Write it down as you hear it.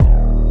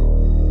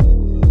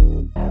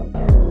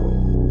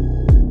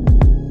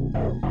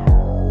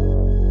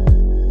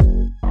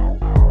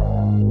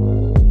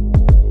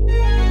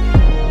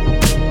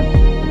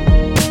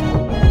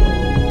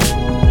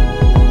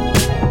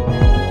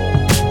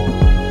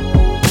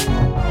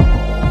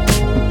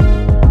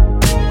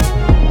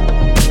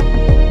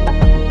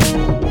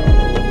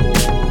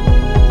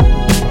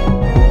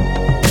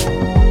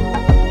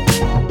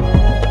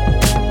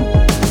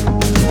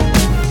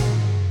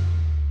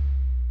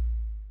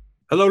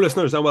Hello,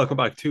 listeners, and welcome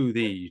back to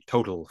the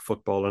Total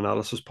Football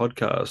Analysis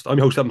Podcast. I'm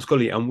your host, Adam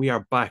Scully, and we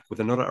are back with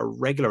another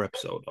regular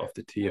episode of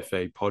the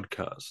TFA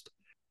podcast.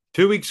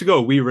 2 weeks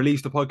ago, we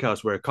released a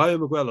podcast where Kyle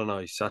Miguel and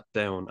I sat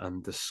down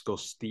and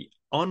discussed the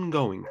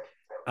ongoing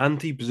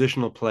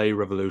anti-positional play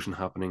revolution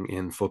happening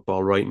in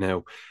football right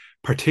now,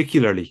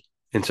 particularly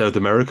in South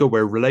America,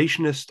 where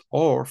relationist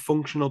or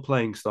functional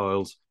playing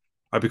styles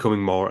are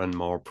becoming more and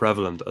more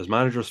prevalent as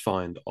managers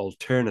find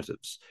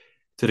alternatives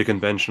to the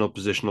conventional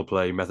positional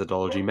play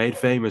methodology made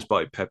famous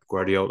by Pep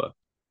Guardiola.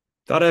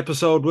 That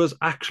episode was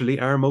actually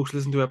our most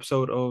listened to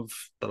episode of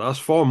the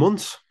last 4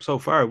 months so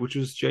far, which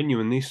was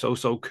genuinely so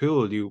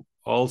cool. You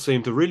all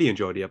seem to really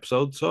enjoy the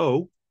episode,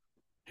 so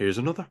here's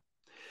another.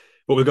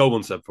 But we'll go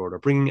one step further,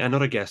 bringing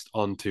another guest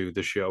onto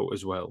the show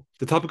as well.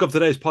 The topic of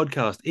today's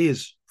podcast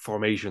is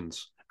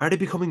formations. Are they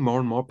becoming more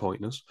and more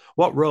pointless?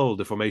 What role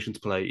do formations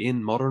play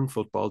in modern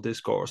football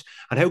discourse?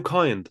 And how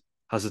kind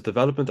has the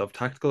development of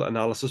tactical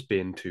analysis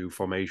been to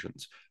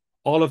formations?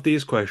 All of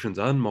these questions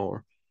and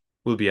more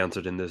will be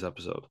answered in this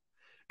episode.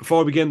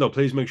 Before we begin, though,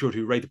 please make sure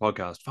to rate the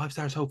podcast 5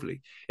 stars,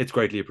 hopefully. It's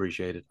greatly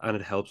appreciated, and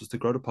it helps us to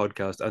grow the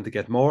podcast and to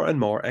get more and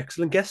more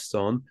excellent guests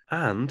on,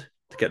 and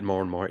to get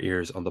more and more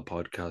ears on the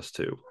podcast,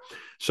 too.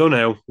 So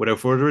now, without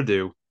further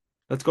ado,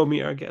 let's go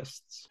meet our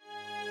guests.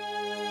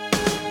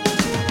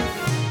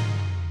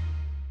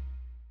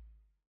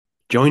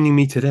 Joining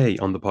me today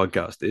on the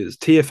podcast is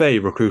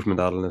TFA recruitment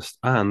analyst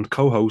and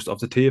co-host of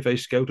the TFA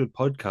Scouted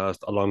podcast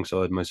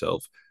alongside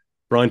myself,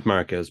 Bryant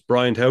Marquez.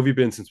 Bryant, how have you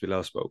been since we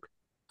last spoke?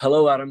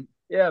 Hello, Adam.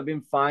 Yeah, I've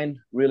been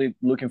fine. Really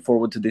looking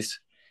forward to this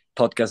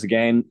podcast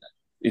again.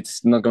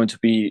 It's not going to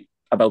be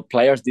about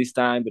players this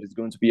time, but it's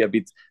going to be a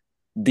bit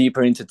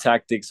deeper into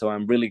tactics. So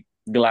I'm really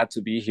glad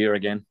to be here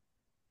again.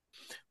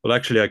 Well,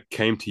 actually, I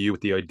came to you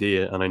with the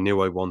idea, and I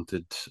knew I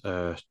wanted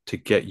to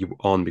get you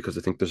on because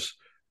I think there's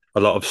a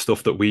lot of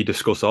stuff that we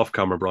discuss off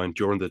camera, Brian,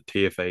 during the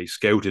TFA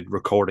scouted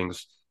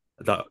recordings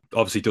that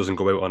obviously doesn't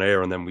go out on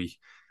air, and then we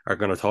are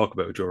going to talk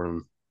about during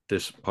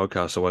this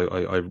podcast. So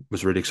I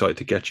was really excited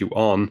to get you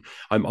on.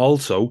 I'm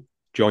also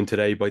joined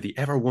today by the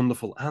ever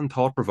wonderful and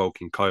thought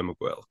provoking Kyle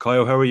Miguel.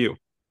 Kyle, how are you?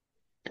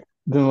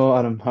 Doing well,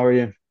 Adam. How are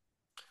you?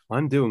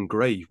 I'm doing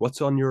great.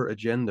 What's on your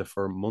agenda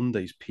for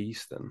Monday's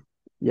piece then?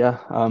 Yeah,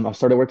 I've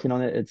started working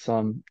on it. It's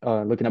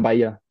looking at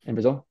Bahia in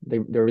Brazil.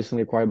 They're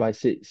recently acquired by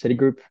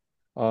Citigroup,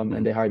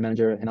 and they hired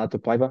manager Renato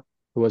Paiva,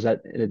 who was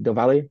at Del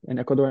Valle in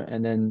Ecuador,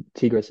 and then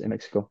Tigres in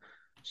Mexico.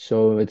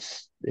 So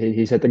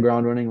he's hit the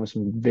ground running with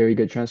some very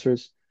good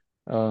transfers.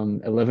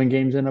 11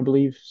 games in, I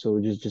believe. So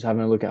just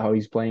having a look at how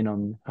he's playing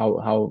on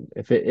how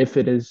if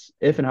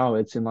and how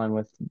it's in line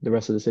with the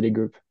rest of the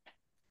Citigroup.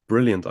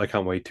 Brilliant. I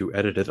can't wait to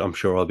edit it. I'm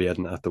sure I'll be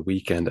editing at the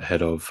weekend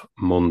ahead of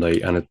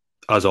Monday. And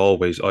as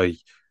always, I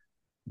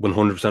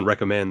 100%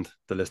 recommend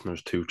the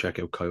listeners to check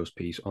out Kyle's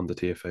piece on the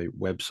TFA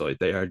website.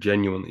 They are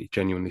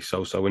genuinely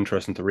so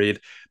interesting to read.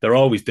 They're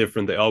always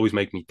different. They always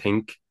make me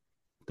think.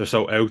 They're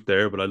so out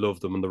there, but I love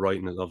them. And the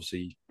writing is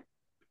obviously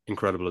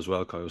incredible as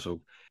well, Kyle. So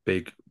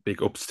big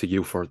ups to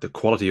you for the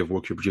quality of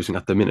work you're producing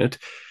at the minute.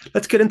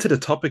 Let's get into the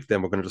topic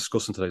then we're going to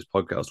discuss in today's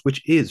podcast,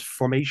 which is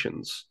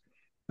formations.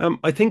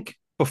 I think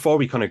before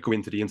we kind of go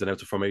into the ins and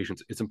outs of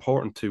formations, it's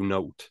important to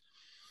note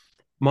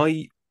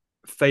my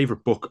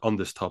favorite book on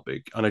this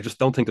topic, and I just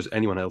don't think there's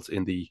anyone else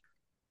in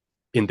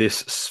this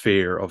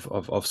sphere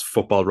of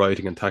football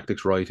writing and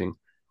tactics writing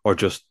or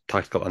just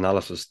tactical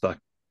analysis that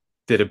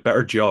did a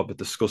better job at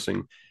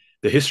discussing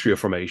the history of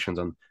formations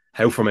and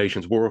how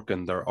formations work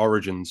and their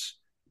origins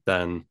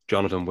than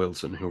Jonathan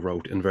Wilson, who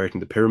wrote Inverting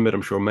the Pyramid.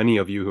 I'm sure many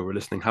of you who are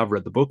listening have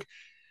read the book.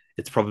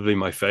 It's probably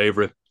my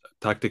favorite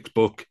tactics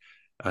book.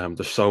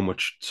 There's so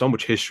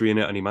much history in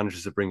it, and he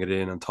manages to bring it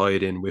in and tie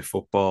it in with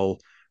football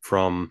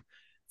from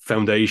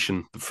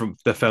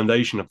the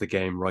foundation of the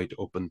game right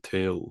up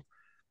until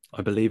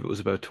I believe it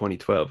was about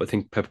 2012. I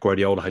think Pep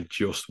Guardiola had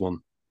just won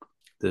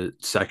the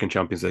second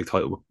Champions League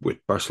title with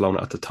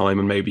Barcelona at the time,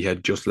 and maybe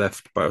had just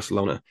left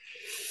Barcelona.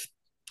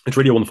 It's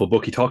really a wonderful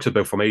book. He talks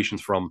about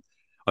formations from,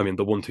 I mean,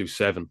 the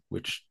 1-2-7,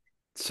 which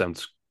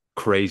sounds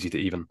crazy to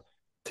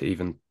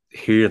even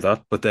hear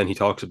that, but then he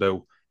talks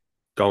about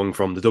going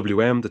from the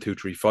WM, the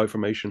 2-3-5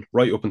 formation,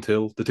 right up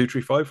until the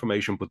 2-3-5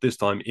 formation, but this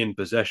time in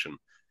possession.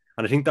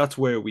 And I think that's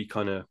where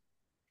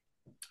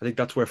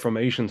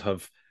formations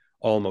have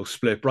almost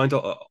split. Brian,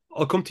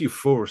 I'll come to you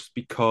first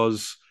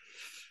because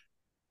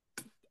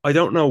I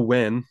don't know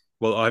when.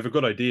 Well, I have a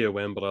good idea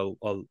when, but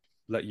I'll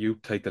let you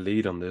take the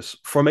lead on this.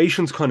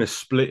 Formations kind of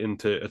split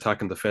into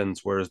attack and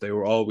defense, whereas they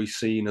were always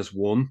seen as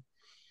one.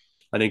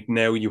 I think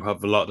now you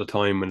have a lot of the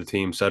time when a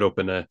team set up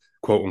in a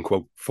quote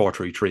unquote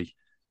 4-3-3.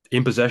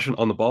 In possession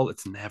on the ball,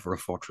 it's never a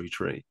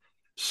 4-3-3.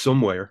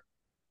 Somewhere,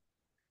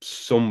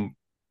 some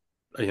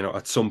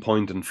at some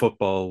point in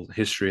football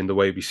history and the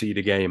way we see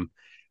the game,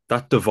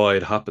 that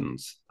divide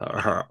happens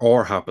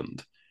or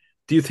happened.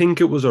 Do you think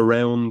it was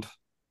around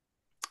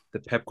the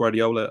Pep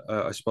Guardiola,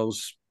 I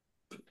suppose,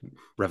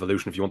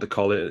 revolution, if you want to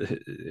call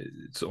it,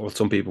 or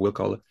some people will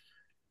call it?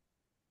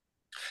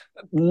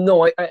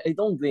 No, I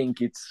don't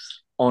think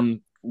it's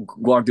on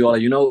Guardiola.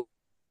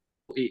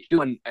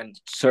 do and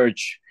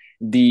search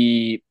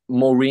the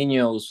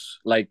Mourinho's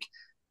like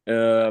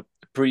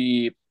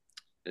pre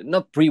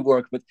not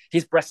pre-work, but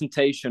his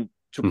presentation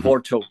to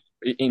Porto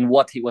in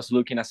what he was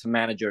looking as a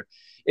manager.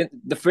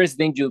 The first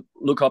thing you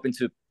look up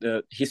into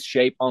his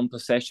shape on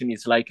possession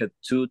is like a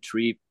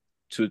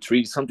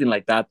 2-3-2-3, something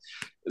like that.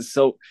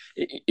 So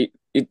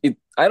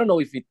I don't know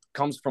if it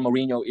comes from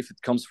Mourinho, if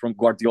it comes from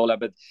Guardiola,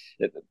 but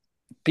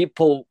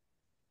people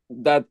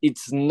that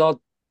it's not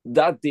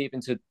that deep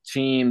into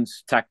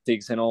teams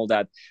tactics and all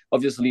that.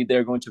 Obviously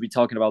they're going to be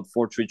talking about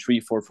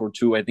 4-3-3,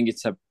 4-4-2. I think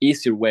it's an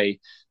easier way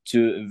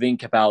to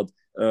think about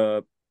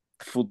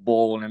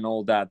football and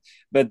all that.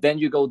 But then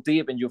you go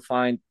deep and you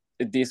find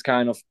these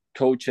kind of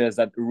coaches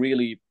that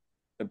really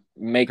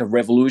make a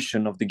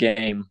revolution of the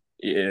game,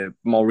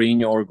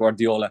 Mourinho or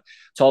Guardiola,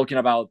 talking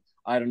about,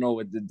 I don't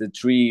know,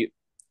 the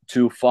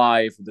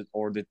 3-2-5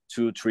 or the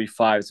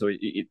 2-3-5. So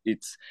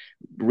it's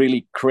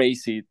really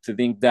crazy to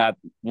think that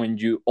when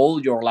you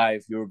all your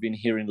life you've been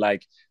hearing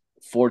like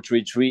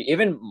 4-3-3.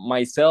 Even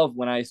myself,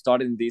 when I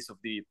started in this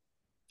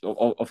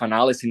of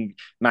analyzing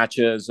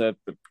matches,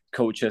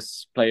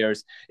 coaches,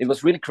 players, it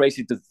was really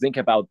crazy to think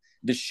about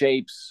the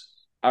shapes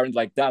aren't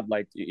like that.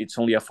 Like it's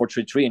only a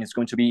 4-3-3 and it's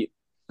going to be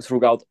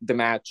throughout the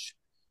match.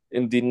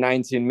 In the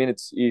 19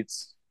 minutes,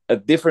 it's a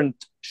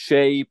different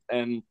shape,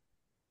 and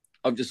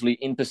obviously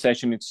in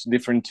possession it's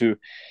different to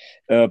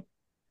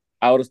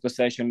out of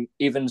possession.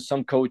 Even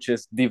some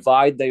coaches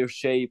divide their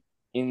shape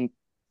in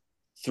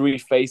 3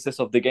 phases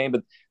of the game,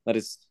 but that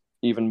is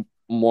even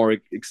more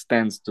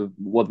extends to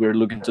what we're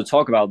looking to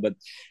talk about. But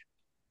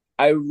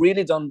I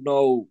really don't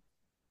know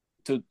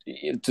to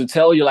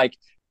tell you like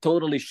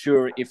totally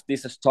sure if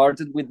this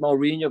started with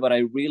Mourinho, but I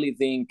really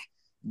think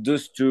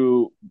just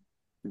to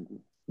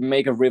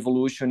make a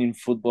revolution in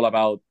football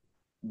about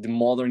the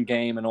modern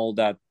game and all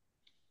that.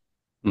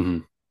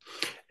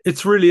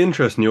 It's really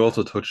interesting. You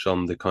also touched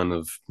on the kind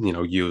of,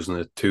 using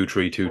a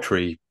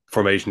 2-3-2-3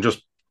 formation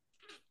just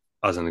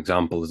as an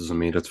example. It doesn't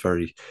mean it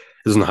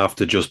doesn't have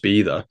to just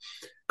be that.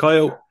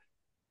 Kyle,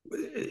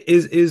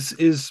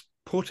 is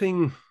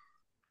putting,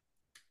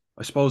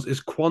 I suppose,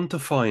 is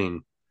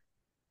quantifying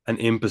an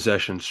in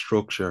possession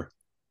structure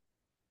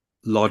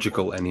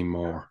logical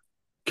anymore,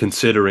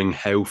 considering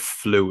how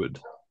fluid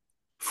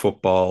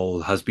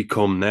football has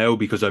become now?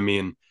 Because I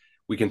mean,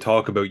 we can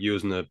talk about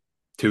using a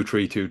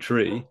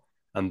 2-3-2-3,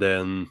 and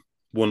then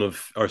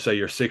say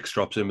your 6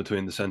 drops in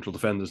between the central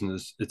defenders, and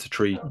it's a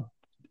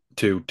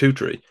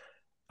 3-2-2-3,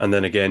 and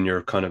then again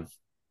you're kind of,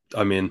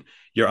 I mean,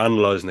 you're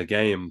analysing the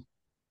game.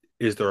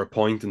 Is there a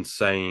point in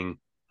saying,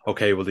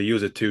 okay, well, they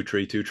use a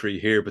 2-3-2-3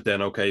 here, but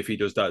then, okay, if he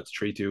does that, it's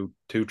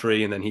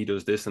 3-2-2-3, and then he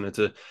does this, and it's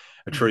a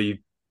 3,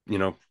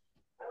 a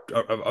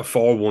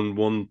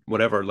 4-1-1,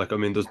 whatever. Like, I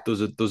mean, is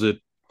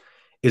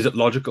it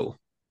logical?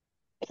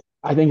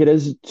 I think it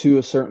is to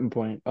a certain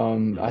point.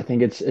 I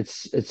think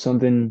it's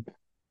something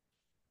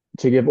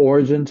to give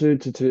origin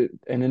to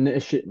an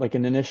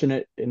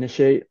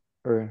initiate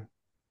or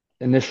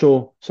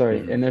initial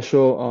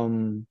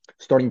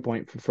starting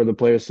point for the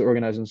players to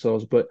organize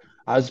themselves. But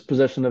as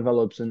possession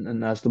develops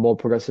and as the ball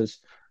progresses,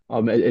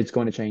 it's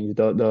going to change.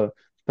 The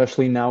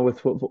especially now with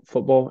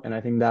football, and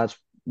I think that's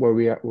where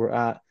we're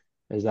at,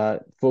 is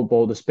that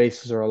football, the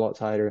spaces are a lot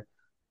tighter.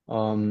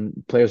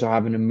 Players are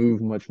having to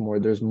move much more.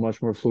 There's much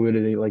more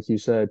fluidity, like you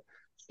said.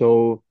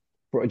 So,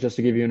 just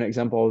to give you an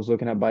example, I was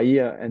looking at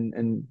Bahia,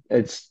 and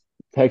it's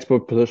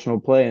textbook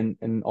positional play,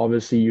 and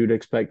obviously you'd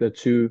expect a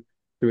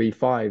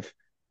 2-3-5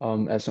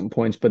 at some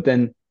points, but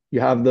then you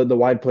have the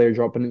wide player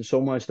dropping in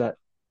so much that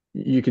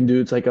you can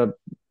do it's like a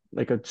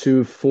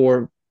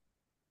 2-4-4,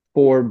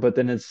 but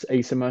then it's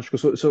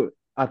asymmetrical. So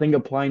I think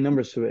applying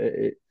numbers to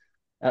it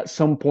at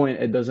some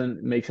point it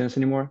doesn't make sense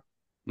anymore.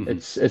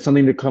 It's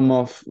something to come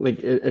off like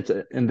it's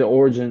in the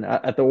origin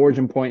at the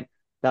origin point.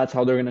 That's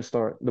how they're going to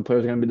start. The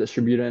players are going to be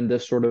distributed in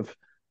this sort of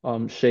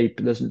shape,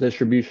 this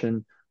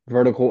distribution,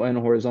 vertical and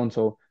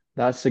horizontal.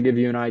 That's to give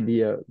you an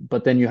idea.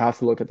 But then you have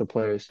to look at the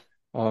players.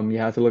 You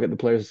have to look at the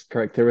players'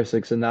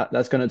 characteristics, and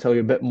that's going to tell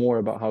you a bit more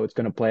about how it's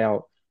going to play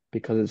out,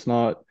 because it's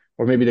not,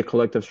 or maybe the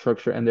collective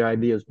structure and their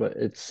ideas, but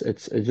it's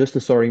just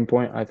a starting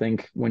point. I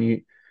think when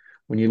you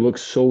look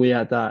solely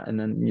at that and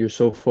then you're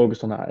so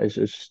focused on that, it's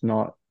just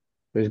not.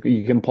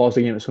 You can pause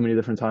the game at so many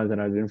different times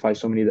and identify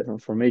so many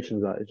different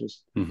formations that it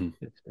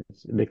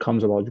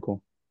becomes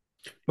illogical.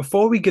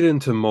 Before we get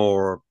into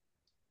more,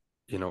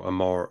 a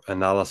more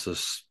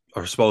analysis,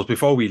 or I suppose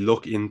before we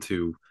look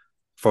into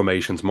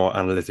formations more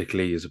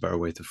analytically is a better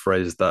way to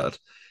phrase that.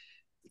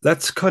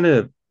 Let's kind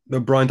of,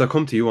 Brian, I'll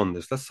come to you on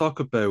this. Let's talk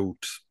about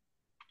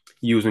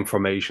using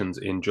formations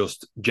in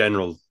just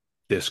general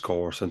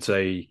discourse and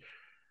say,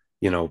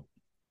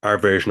 our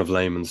version of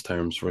layman's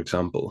terms, for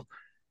example.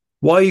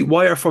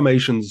 Why are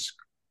formations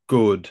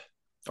good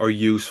or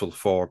useful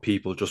for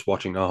people just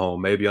watching at home?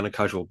 Maybe on a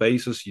casual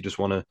basis, you just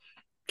want to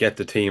get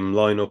the team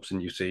lineups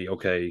and you see,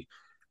 okay,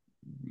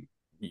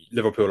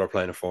 Liverpool are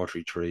playing a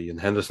 4-3-3 and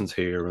Henderson's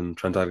here and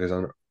Trent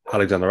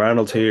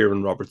Alexander-Arnold's here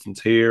and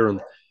Robertson's here and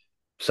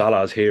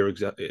Salah's here,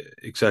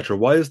 etc.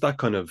 Why is that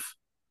kind of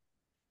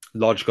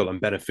logical and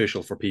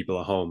beneficial for people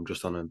at home,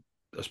 just on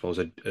I suppose,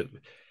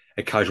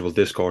 a casual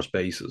discourse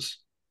basis.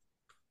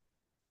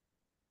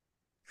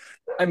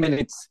 I mean,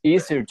 it's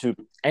easier to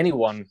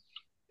anyone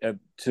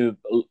to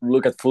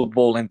look at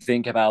football and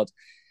think about,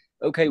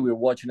 okay, we're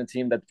watching a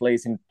team that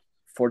plays in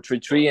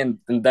 4-3-3,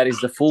 and that is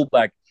the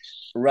fullback,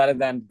 rather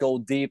than go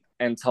deep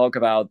and talk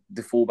about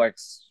the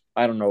fullbacks.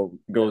 I don't know,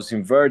 goes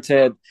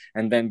inverted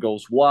and then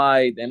goes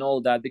wide and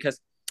all that, because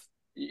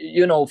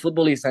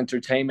football is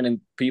entertainment and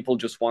people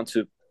just want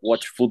to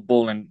watch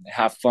football and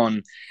have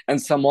fun,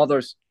 and some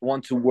others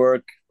want to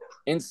work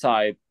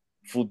inside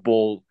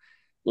football,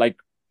 like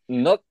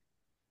not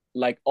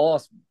like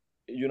us,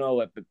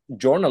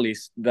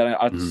 journalists that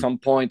at some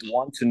point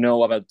want to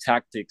know about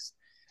tactics,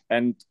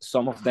 and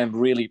some of them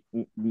really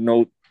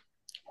know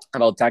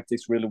about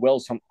tactics really well.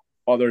 Some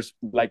others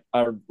like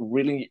are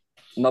really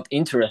not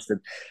interested.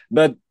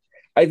 But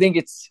I think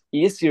it's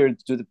easier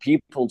to the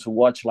people to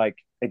watch like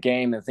a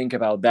game and think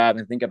about that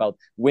and think about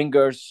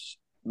wingers.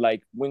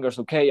 Like wingers,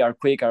 okay, are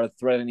quick, are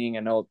threatening,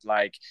 and not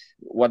like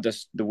what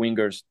does the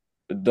wingers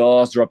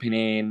does dropping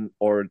in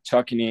or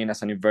tucking in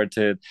as an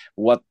inverted,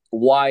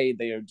 why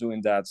they are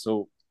doing that.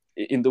 So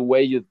in the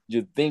way you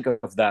think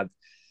of that,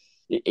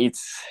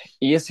 it's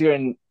easier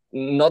and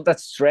not that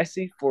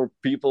stressy for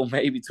people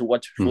maybe to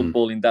watch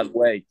football in that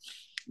way.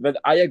 But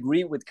I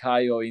agree with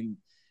Kaio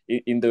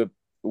in the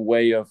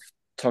way of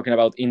talking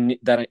about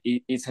that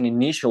it's an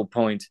initial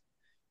point,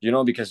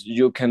 because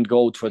you can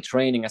go to a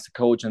training as a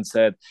coach and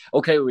said,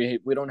 okay,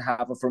 we don't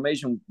have a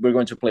formation, we're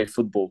going to play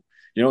football.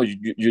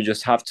 You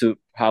just have to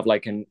have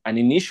like an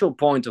initial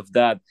point of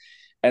that,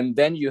 and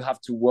then you have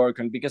to work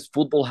on, because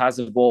football has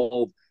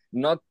evolved,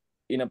 not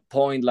in a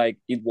point like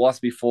it was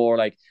before,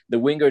 like the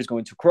winger is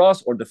going to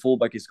cross or the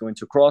fullback is going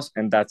to cross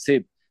and that's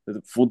it.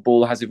 The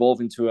football has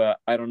evolved into a,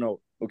 I don't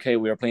know, okay,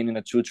 we are playing in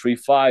a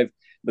 2-3-5,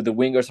 but the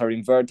wingers are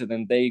inverted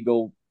and they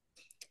go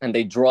and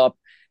they drop,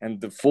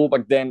 and the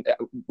fullback, then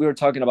we were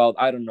talking about,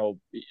 I don't know,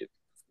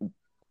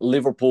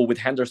 Liverpool with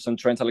Henderson,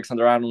 Trent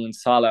Alexander-Arnold, and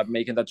Salah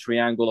making that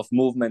triangle of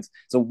movements.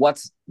 So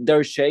what's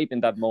their shape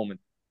in that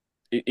moment?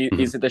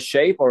 Is it a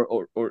shape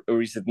or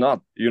is it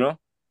not?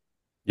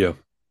 Yeah,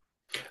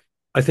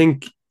 I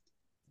think.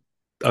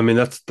 I mean,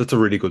 that's a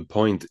really good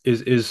point.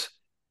 Is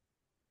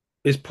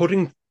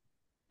putting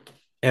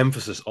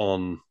emphasis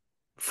on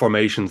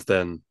formations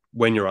then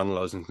when you're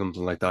analysing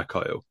something like that,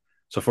 Kyle.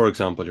 So, for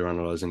example, you're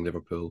analysing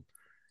Liverpool,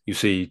 you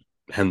see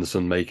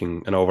Henderson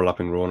making an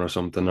overlapping run or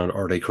something,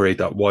 or they create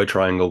that wide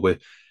triangle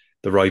with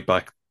the right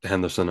back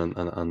Henderson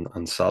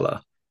and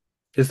Salah.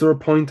 Is there a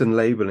point in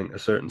labelling a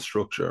certain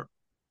structure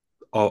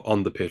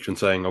on the pitch and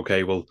saying,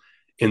 okay, well,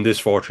 in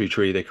this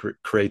 4-3-3, they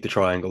create the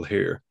triangle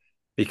here?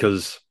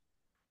 Because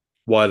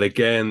while,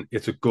 again,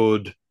 it's a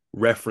good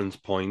reference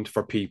point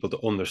for people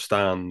to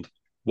understand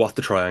what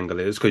the triangle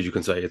is, because you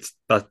can say it's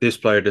that this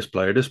player, this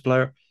player, this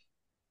player.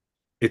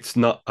 It's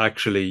not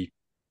actually,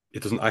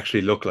 it doesn't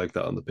actually look like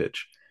that on the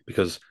pitch,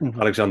 because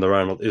Alexander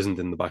Arnold isn't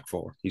in the back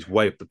four. He's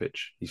way up the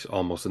pitch. He's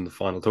almost in the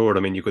final third.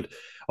 I mean, you could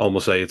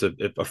almost say it's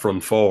a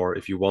front four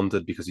if you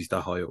wanted, because he's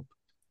that high up.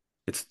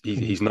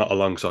 He's not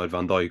alongside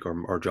Van Dijk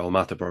or Joel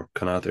Matip or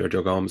Konate or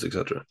Joe Gomez,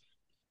 etc.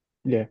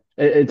 Yeah,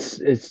 it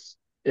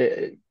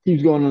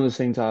keeps going on the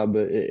same time,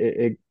 but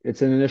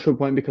it's an initial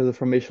point because the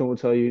formation will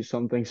tell you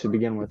some things to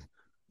begin with.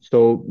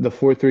 So the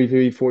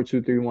 4-3-3,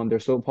 4-2-3-1, they're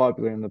so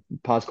popular in the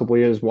past couple of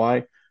years.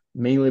 Why?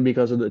 Mainly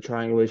because of the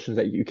triangulations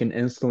that you can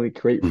instantly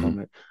create from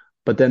it.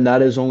 But then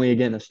that is only,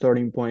 again, a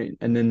starting point.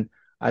 And then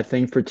I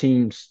think for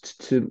teams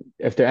to,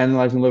 if they're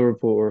analyzing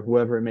Liverpool or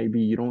whoever it may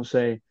be, you don't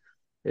say,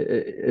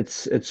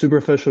 it's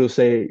superficial to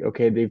say,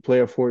 okay, they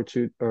play a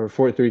 4-2 or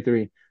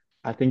 4-3-3.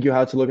 I think you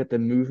have to look at the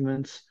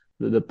movements,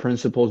 the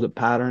principles, the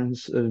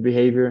patterns of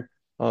behavior.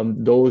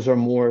 Those are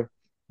more,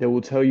 they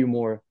will tell you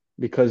more,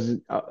 because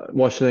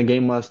watching the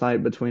game last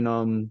night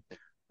between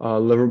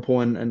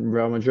Liverpool and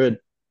Real Madrid,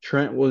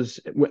 Trent was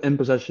in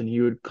possession. He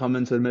would come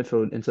into the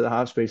midfield, into the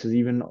half spaces,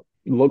 even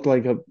looked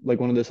like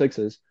one of the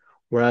sixes,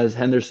 whereas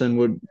Henderson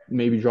would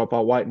maybe drop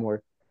out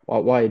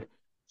wide.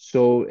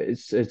 So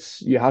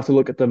it's you have to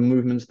look at the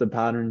movements, the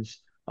patterns,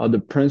 the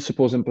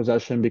principles in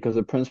possession, because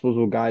the principles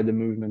will guide the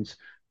movements.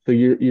 So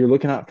you're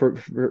looking at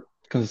for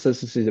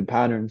consistencies and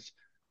patterns,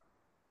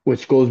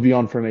 which goes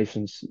beyond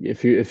formations.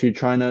 If you're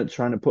trying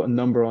to put a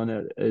number on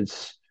it,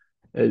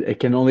 it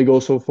can only go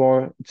so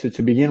far.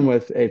 To begin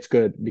with, it's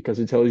good because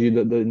it tells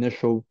you the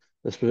initial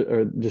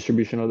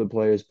distribution of the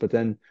players. But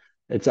then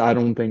I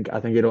think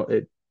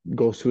it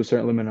goes to a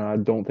certain limit, and I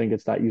don't think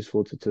it's that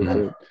useful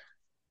to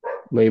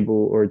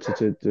label or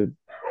to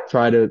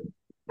try to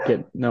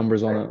get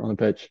numbers on the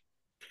pitch.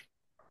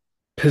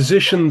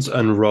 Positions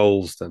and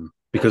roles, then,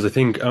 because I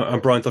think,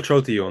 and Brian, I'll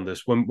throw to you on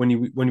this. When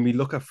we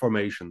look at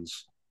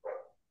formations,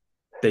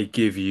 they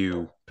give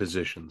you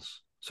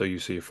positions. So you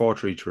see a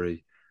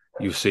 4-3-3,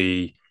 you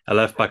see a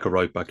left back, a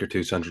right back, your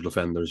two central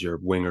defenders, your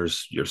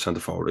wingers, your centre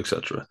forward,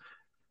 etc.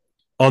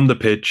 On the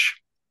pitch,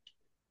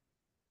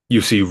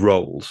 you see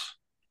roles.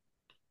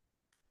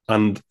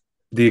 And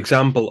the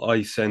example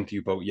I sent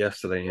you about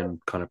yesterday in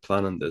kind of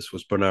planning this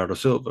was Bernardo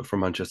Silva from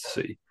Manchester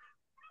City.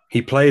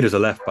 He played as a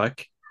left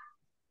back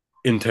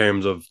in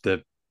terms of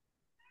the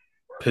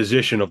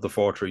position of the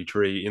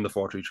 4-3-3 in the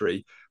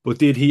 4-3-3, but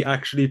did he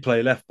actually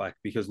play left back?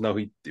 Because no,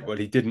 he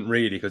didn't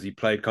really, because he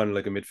played kind of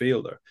like a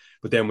midfielder.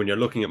 But then when you're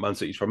looking at Man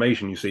City's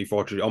formation, you see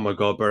 4-3. Oh my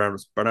God,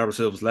 Bernardo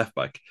Silva's left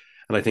back,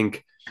 and I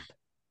think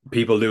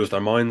people lose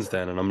their minds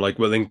then. And I'm like,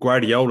 well, in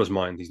Guardiola's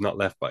mind, he's not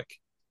left back.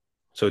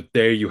 So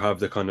there you have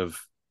the kind of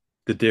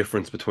the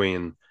difference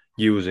between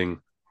using,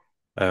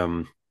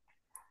 I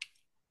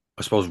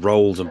suppose,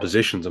 roles and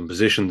positions, and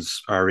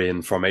positions are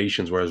in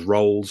formations, whereas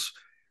roles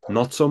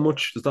not so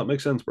much. Does that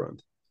make sense,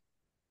 Brand?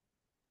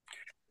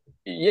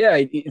 Yeah,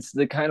 it's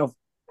the kind of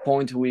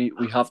point we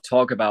have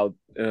talked about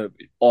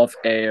off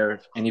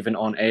air and even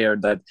on air,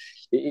 that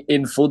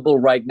in football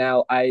right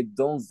now, I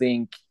don't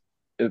think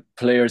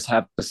players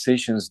have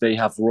positions, they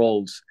have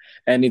roles.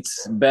 And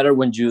it's better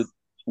when you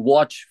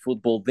watch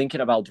football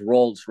thinking about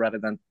roles rather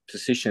than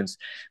positions,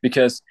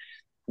 because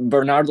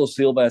Bernardo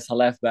Silva as a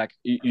left back,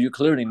 you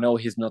clearly know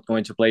he's not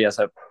going to play as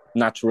a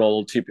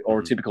natural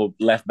or typical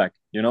left back.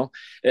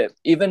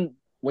 Even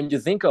when you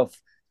think of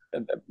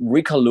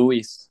Rico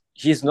Lewis,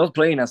 he's not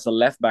playing as a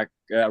left back,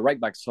 right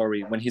back.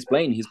 Sorry, when he's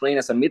playing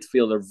as a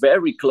midfielder,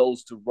 very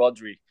close to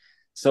Rodri.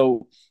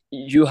 So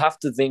you have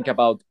to think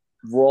about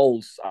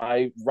roles.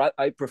 I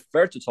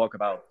prefer to talk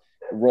about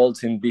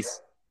roles in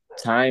this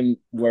time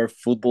where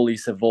football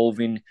is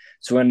evolving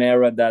to an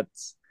era that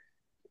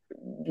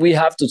we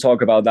have to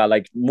talk about, that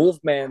like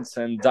movements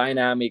and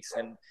dynamics.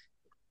 And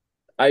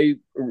I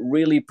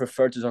really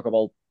prefer to talk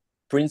about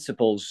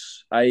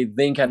principles. I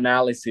think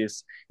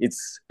analysis,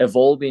 it's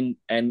evolving,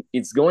 and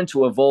it's going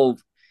to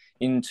evolve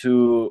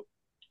into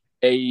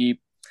a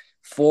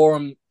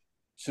form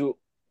to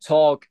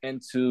talk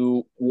and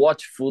to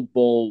watch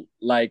football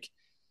like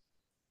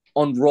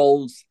on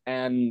roles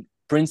and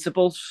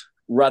principles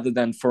rather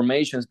than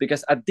formations.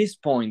 Because at this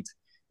point,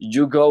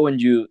 you go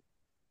and you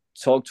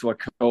talk to a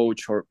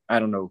coach, or I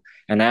don't know,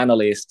 an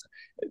analyst,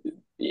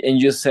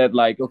 and you said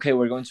like, okay,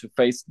 we're going to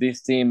face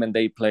this team and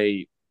they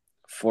play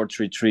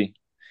 4-3-3.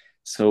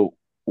 So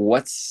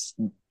what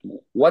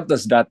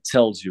does that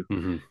tells you?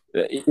 Mm-hmm.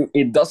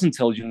 It doesn't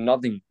tell you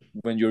nothing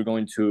when you're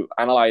going to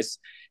analyze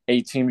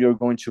a team you're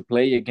going to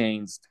play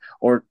against,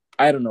 or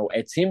I don't know,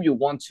 a team you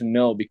want to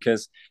know,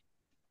 because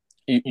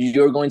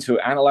you're going to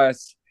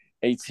analyze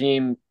a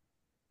team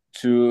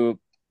to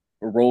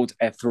wrote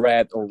a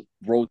thread or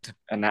wrote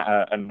an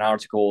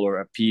article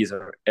or a piece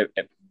or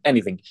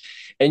anything,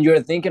 and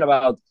you're thinking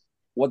about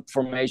what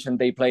formation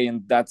they play,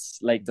 and that's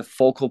like the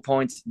focal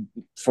point.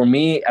 For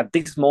me at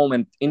this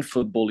moment in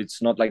football,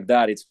 it's not like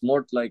that. It's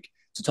more like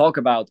to talk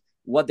about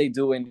what they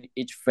do in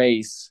each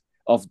phase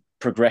of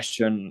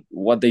progression,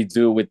 what they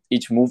do with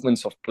each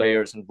movements of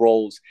players and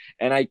roles.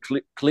 And I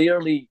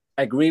clearly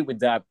agree with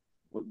that,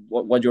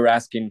 what you're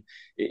asking,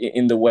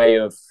 in the way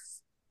of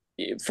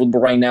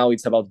football right now.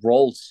 It's about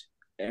roles,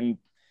 and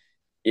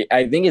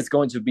I think it's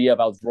going to be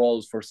about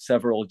roles for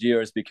several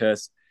years,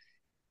 because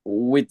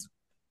with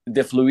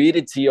the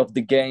fluidity of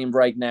the game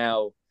right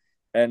now,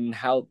 and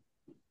how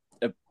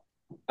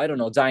I don't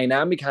know,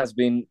 dynamic has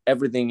been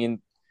everything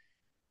in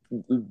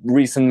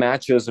recent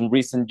matches and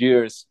recent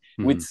years,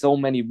 with so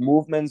many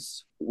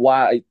movements,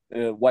 wide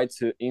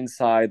to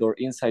inside or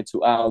inside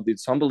to out.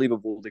 It's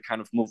unbelievable the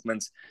kind of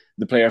movements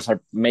the players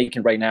are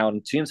making right now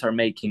and teams are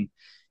making.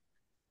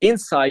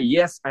 Inside,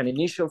 yes, an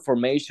initial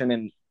formation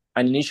and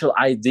an initial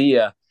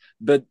idea,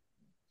 but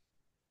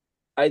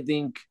I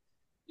think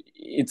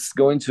it's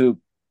going to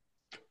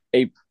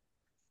a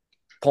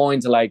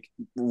point like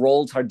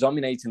roles are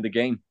dominating the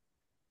game.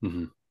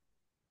 Mm-hmm.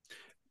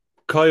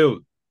 Kyle,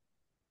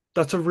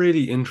 that's a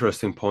really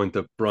interesting point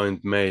that Brian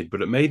made,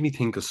 but it made me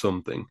think of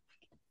something.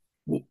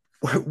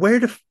 Where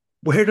the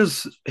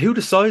who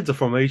decides a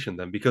formation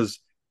then? Because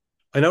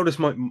I know this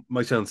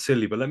might sound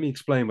silly, but let me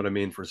explain what I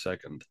mean for a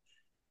second.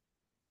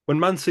 When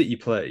Man City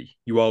play,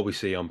 you always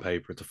see on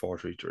paper it's a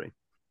 4-3-3.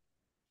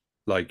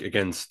 Like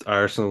against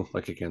Arsenal,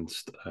 like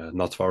against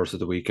Notts Forest at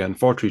the weekend,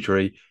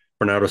 4-3-3.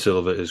 Bernardo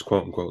Silva is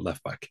quote unquote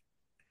left back.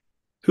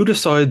 Who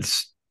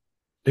decides?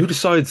 Who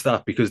decides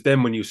that? Because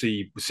then when you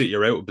see City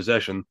are out of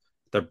possession,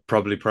 they're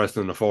probably pressed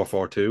in a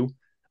 4-4-2,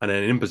 and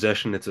then in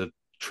possession it's a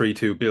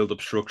 3-2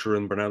 build-up structure,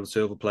 and Bernardo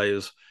Silva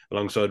plays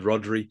alongside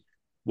Rodri.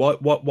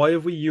 Why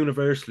have we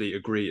universally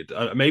agreed?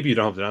 Maybe you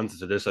don't have the answer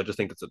to this. I just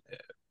think it's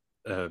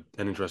an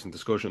interesting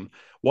discussion.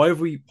 Why have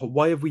we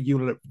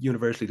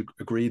universally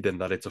agreed then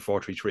that it's a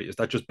 4-3-3? Is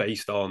that just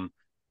based on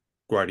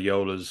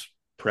Guardiola's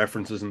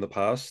preferences in the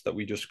past, that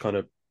we just kind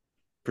of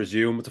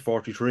presume it's a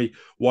 4-3-3?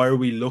 Why are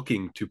we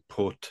looking to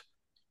quantify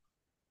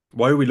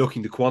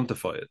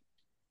it?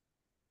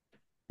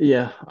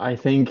 Yeah, I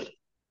think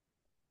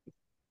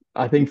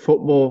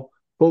football's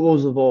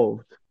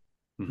evolved,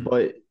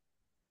 but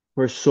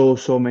for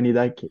so many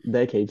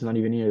decades, not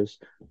even years,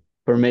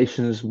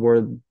 formations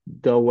were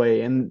the way,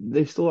 and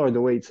they still are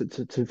the way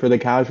to for the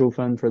casual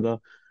fan, to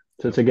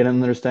get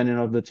an understanding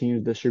of the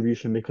team's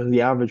distribution, because the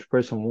average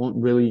person won't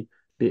really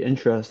be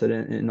interested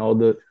in all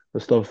the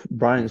stuff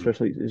Brian Mhm.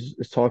 especially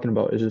is talking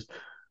about. Is just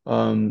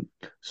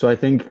so I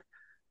think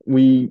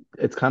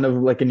it's kind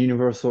of like an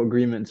universal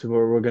agreement to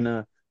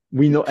where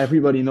we know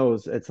everybody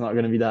knows it's not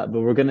gonna be that,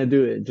 but we're gonna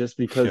do it just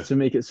Yeah. because to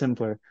make it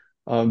simpler.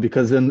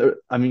 Because then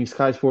I mean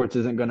Sky Sports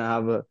isn't gonna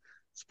have a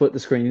split the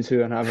screen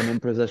too and have an in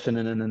possession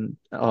and an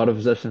out of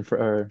possession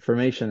for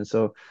formation.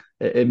 So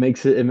it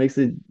makes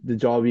the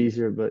job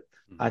easier. But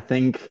I Mhm.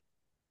 think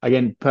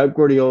again, Pep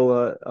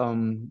Guardiola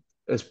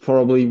is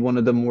probably one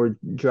of the more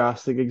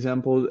drastic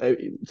examples.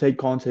 Take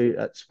Conte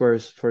at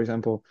Spurs, for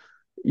example.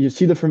 You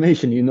see the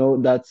formation, you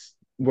know that's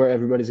where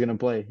everybody's going to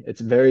play. It's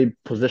very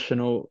position,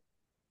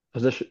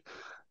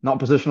 not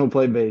positional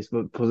play based,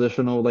 but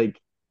positional like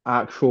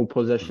actual Mhm.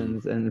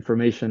 positions and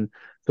information.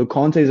 So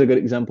Conte is a good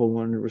example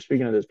when we're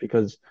speaking of this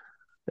because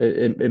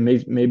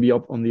it may be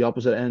up on the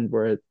opposite end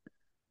where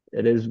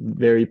it is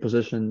very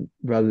position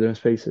rather than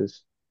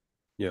spaces.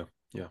 Yeah.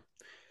 Yeah.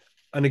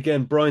 And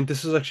again, Brian,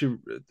 this is actually,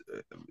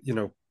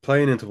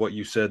 playing into what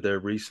you said there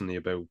recently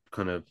about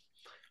kind of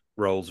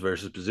roles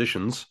versus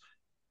positions.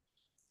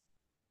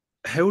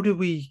 How do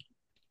we?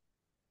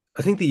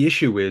 I think the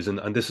issue is,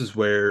 and this is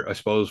where I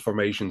suppose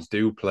formations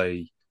do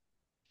play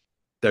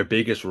their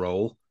biggest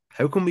role.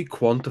 How can we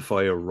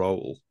quantify a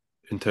role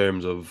in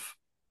terms of?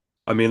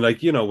 I mean,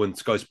 like when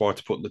Sky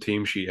Sports putting the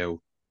team sheet out,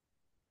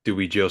 do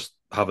we just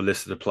have a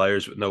list of the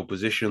players with no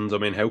positions? I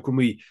mean, how do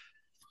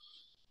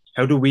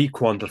we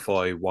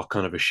quantify what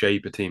kind of a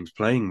shape a team's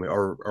playing with,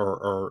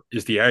 or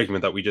is the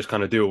argument that we just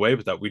kind of do away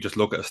with that? We just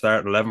look at a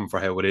starting 11 for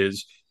how it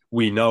is.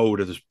 We know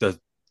that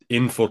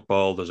in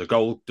football there's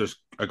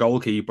a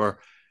goalkeeper,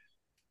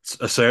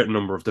 a certain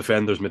number of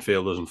defenders,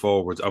 midfielders, and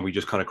forwards, and we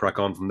just kind of crack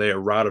on from there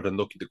rather than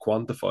looking to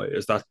quantify.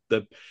 Is that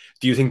the?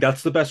 Do you think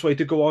that's the best way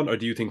to go on, or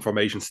do you think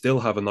formations still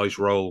have a nice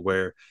role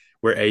where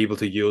we're able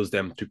to use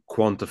them to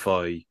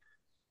quantify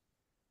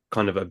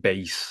kind of a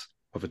base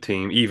of a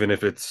team, even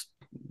if there's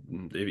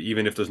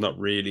not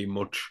really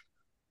much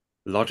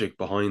logic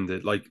behind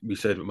it. Like we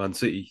said with Man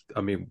City,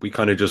 I mean, we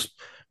kind of just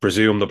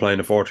presume they're playing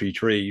a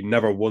 4-3-3.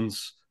 Never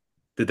once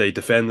did they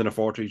defend in a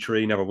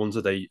 4-3-3. Never once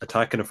did they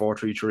attack in a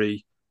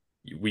 4-3-3.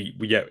 We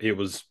yeah, it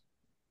was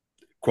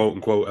quote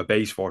unquote a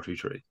base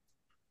 4-3-3.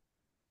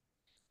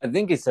 I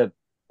think it's a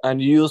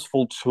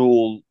useful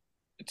tool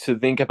to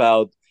think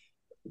about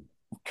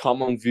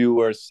common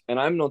viewers, and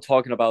I'm not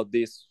talking about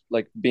this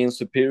like being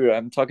superior.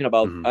 I'm talking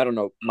about, Mm-hmm. I don't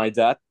know, my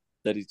dad,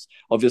 that is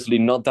obviously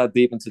not that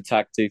deep into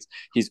tactics.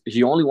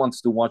 He only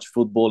wants to watch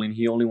football, and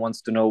he only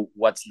wants to know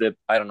what's the,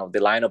 I don't know, the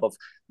lineup of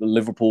the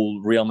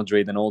Liverpool, Real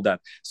Madrid, and all that.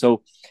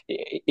 So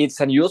it's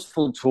a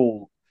useful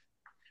tool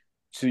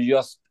to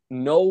just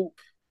know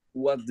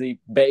what the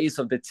base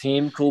of the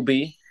team could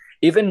be.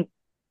 Even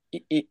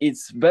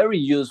it's very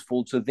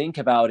useful to think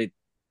about it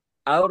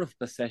out of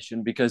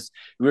possession, because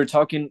we're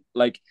talking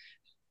like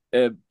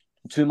uh,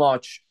 too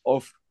much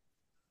of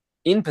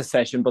in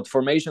possession, but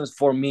formations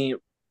for me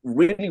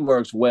really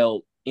works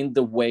well in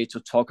the way to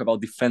talk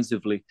about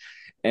defensively.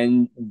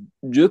 And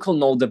you can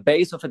know the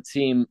base of a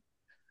team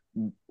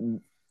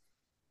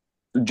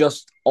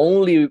just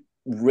only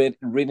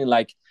reading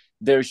like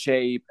their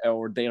shape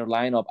or their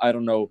lineup. I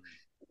don't know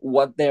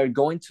what they're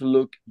going to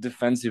look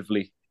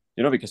defensively,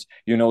 because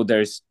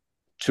there's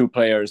two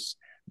players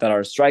that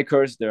are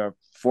strikers, there are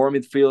four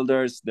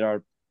midfielders, there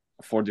are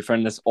four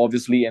defenders,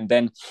 obviously, and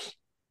then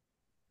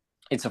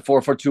it's a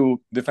 4-4-2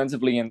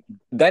 defensively, and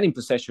then in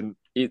possession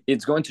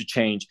it's going to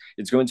change.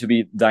 It's going to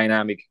be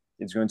dynamic,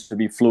 it's going to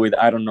be fluid.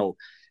 I don't know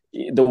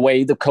the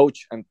way the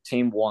coach and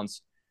team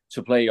wants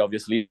to play,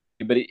 obviously,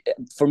 but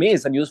for me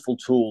it's a useful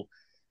tool.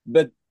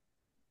 But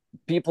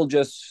people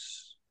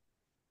just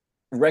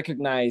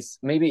recognize,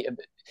 maybe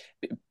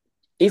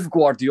if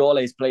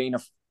Guardiola is playing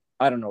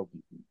I don't know,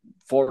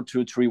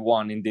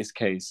 4-2-3-1 in this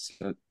case,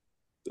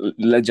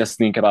 let's just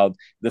think about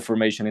the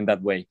formation in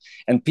that way,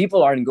 and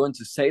people aren't going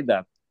to say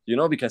that,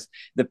 because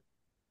the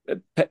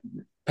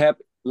Pep,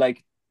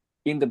 like,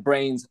 in the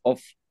brains of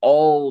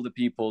all the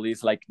people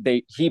is like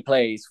he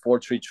plays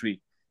 4-3-3.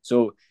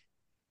 So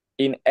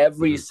in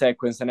every Mm-hmm.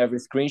 sequence and every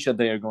screenshot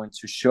they are going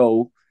to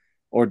show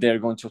or they're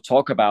going to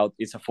talk about,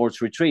 it's a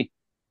 4-3-3,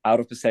 out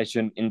of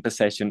possession, in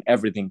possession,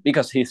 everything,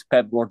 because he's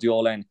Pep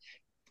Guardiola. And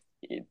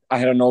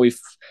I don't know if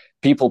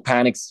people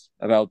panics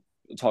about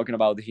talking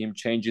about him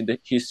changing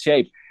his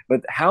shape,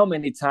 but how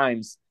many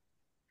times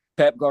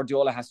Pep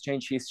Guardiola has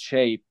changed his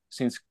shape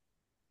since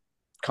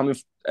coming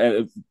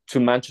to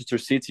Manchester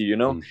City?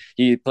 Mm-hmm.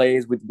 He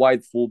plays with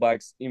wide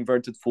fullbacks,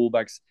 inverted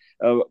fullbacks.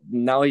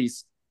 Now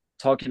he's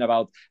talking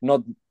about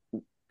not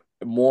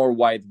more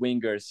wide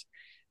wingers.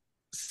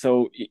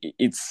 So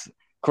it's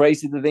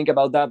crazy to think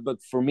about that, but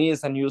for me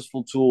it's a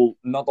useful tool,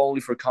 not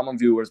only for common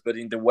viewers, but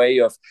in the way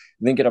of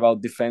thinking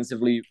about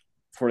defensively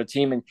for a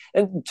team,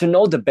 and to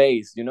know the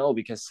base,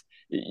 because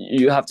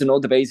you have to know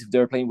the base. If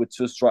they're playing with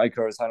two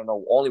strikers, I don't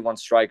know, only one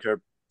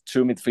striker,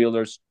 two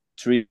midfielders,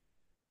 three,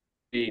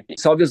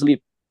 it's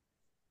obviously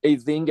a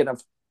thing and an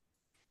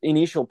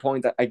initial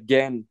point that,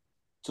 again,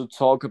 to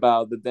talk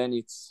about, but then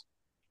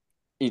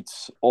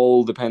it's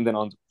all dependent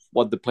on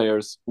where the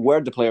players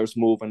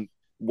move and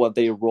what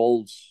their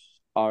roles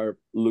are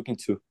looking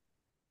to.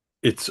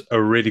 It's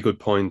a really good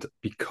point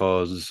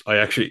because I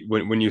actually,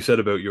 when you said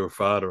about your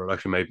father, it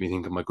actually made me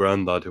think of my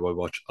granddad, who I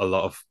watch a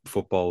lot of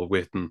football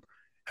with, and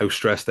how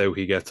stressed out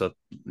he gets at,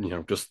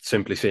 just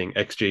simply seeing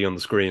XG on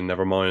the screen.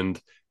 Never mind,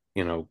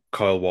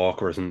 Kyle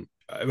Walker's, and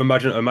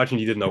imagine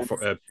you didn't know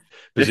for a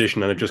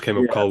position and it just came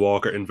up Yeah. Kyle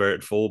Walker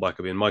inverted fullback.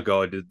 I mean, my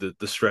God,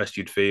 the stress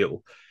you'd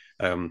feel.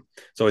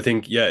 So I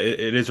think, yeah,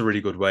 it is a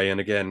really good way. And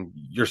again,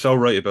 you're so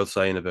right about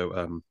saying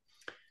about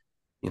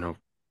you know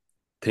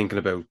thinking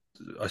about,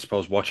 I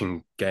suppose,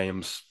 watching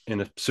games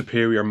in a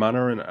superior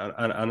manner,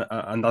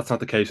 and that's not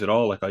the case at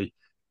all. Like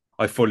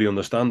I fully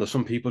understand that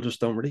some people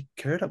just don't really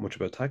care that much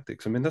about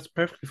tactics. I mean, that's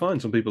perfectly fine.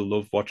 Some people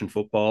love watching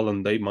football,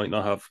 and they might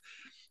not have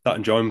that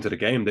enjoyment of the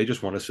game. They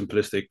just want a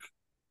simplistic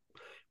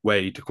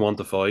way to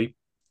quantify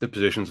the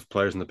positions of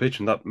players on the pitch,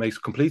 and that makes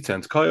complete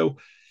sense. Kyle,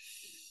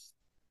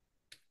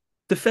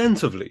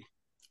 defensively,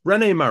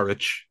 Rene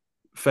Maric,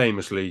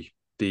 famously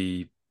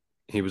the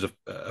he was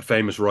a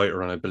famous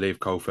writer and I believe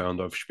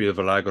co-founder of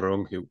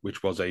Spielverlagerung,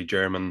 which was a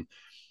German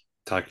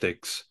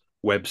tactics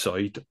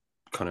website.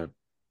 Kind of,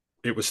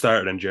 it was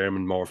started in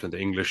German, morphed into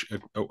English.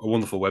 A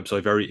wonderful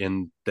website, very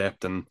in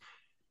depth and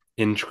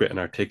intricate and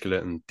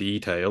articulate and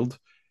detailed.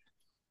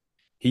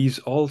 He was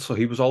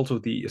also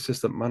the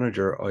assistant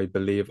manager, I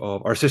believe,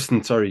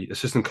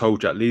 assistant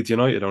coach at Leeds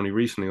United only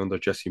recently under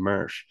Jesse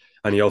Marsh,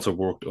 and he also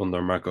worked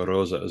under Marco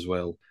Rosa as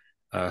well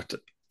at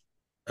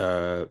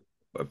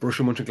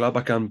Borussia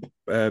Mönchengladbach and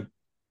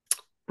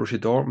Borussia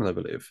Dortmund, I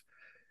believe.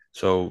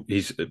 So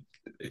he's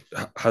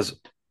has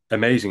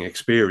amazing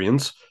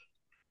experience.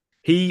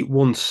 He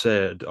once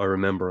said, I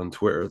remember on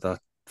Twitter, that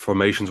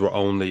formations were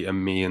only a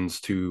means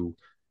to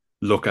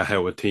look at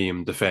how a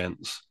team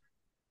defends.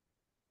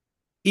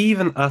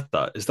 Even at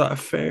that, is that a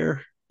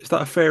fair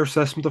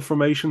assessment of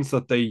formations,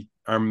 that they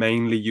are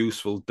mainly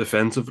useful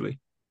defensively?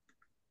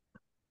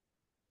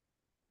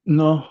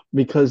 No,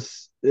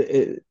 because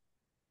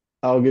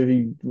I'll give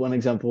you one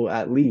example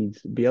at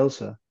Leeds,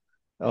 Bielsa.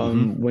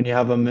 Mm-hmm. When you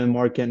have a man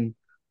marking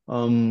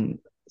um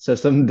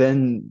system,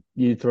 then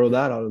you throw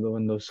that out of the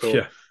window. So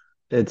Yeah.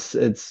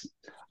 it's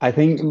I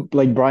think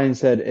like Brian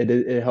said,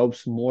 it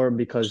helps more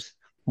because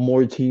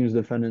more teams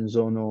defend in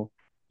zonal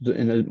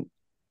in a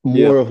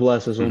Yeah. more or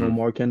less a zonal Mm-hmm.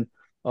 marking,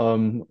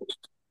 um,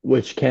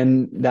 which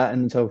can that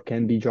in itself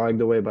can be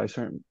dragged away by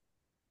certain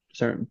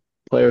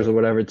players or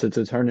whatever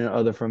to turn in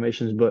other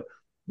formations, but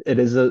it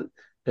is a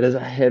it is a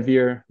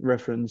heavier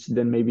reference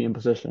than maybe in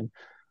position.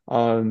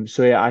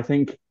 So yeah, I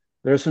think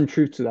there's some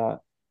truth to that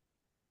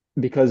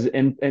because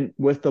in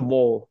with the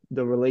ball,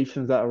 the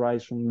relations that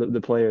arise from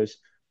the players,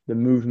 the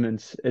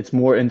movements, it's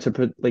more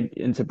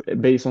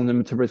based on the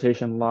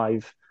interpretation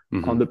live.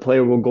 Mm-hmm. The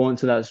player will go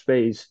into that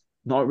space,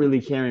 not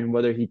really caring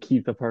whether he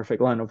keep the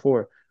perfect line of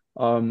four.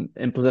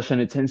 In possession,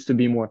 it tends to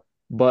be more,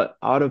 but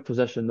out of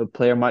possession, the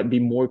player might be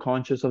more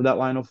conscious of that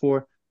line of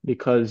four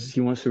because he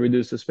wants to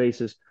reduce the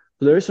spaces.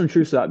 So there is some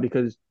truth to that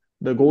because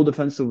the goal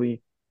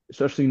defensively,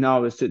 especially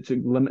now, is to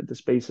limit the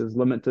spaces,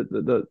 limit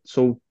the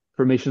so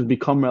formations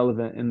become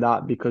relevant in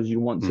that because you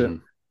want to Mm-hmm.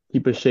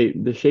 keep a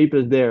shape. The shape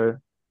is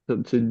there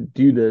to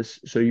do this,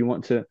 so you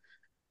want to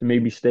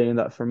maybe stay in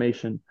that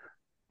formation,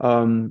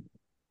 um,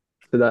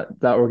 to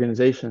that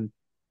organization.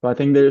 But I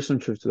think there is some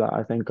truth to that.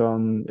 I think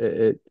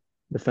it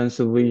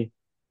defensively,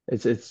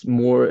 it's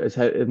more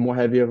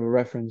heavy of a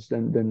reference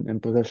than in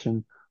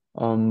possession.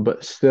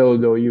 But still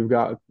though, you've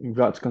got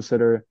to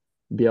consider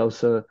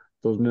Bielsa,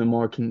 those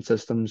mid-marking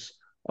systems.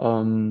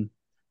 Um,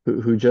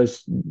 who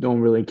just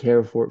don't really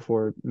care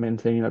for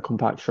maintaining a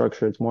compact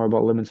structure. It's more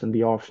about limiting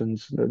the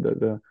options,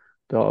 the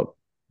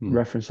Mm.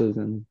 references,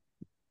 and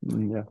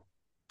yeah.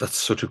 That's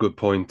such a good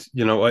point.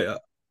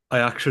 I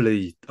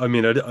actually, I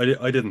mean, I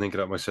didn't think of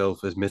that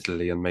myself,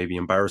 admittedly, and maybe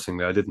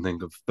embarrassingly. I didn't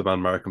think of the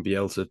Man Mark and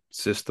Bielsa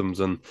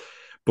systems,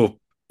 but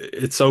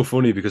it's so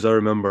funny because I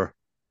remember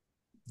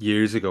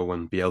years ago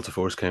when Bielsa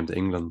first came to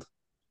England,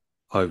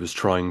 I was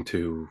trying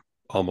to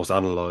almost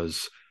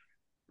analyze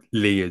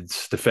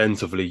Leeds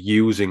defensively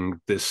using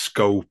the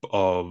scope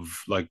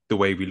of like the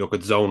way we look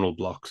at zonal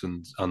blocks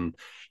and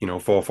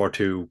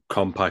 4-4-2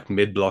 compact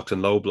mid blocks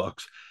and low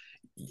blocks.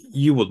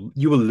 You will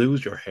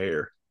lose your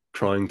hair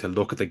trying to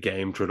look at the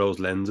game through those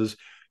lenses.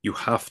 You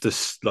have to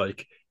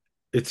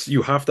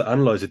you have to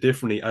analyze it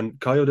differently. And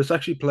Kyle, this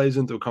actually plays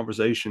into a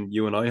conversation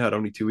you and I had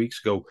only 2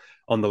 weeks ago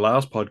on the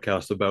last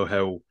podcast about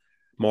how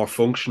more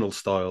functional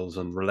styles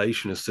and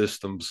relationist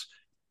systems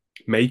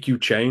make you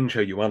change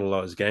how you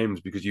analyze games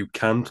because you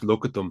can't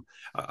look at them.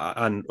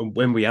 And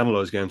when we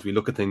analyze games, we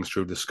look at things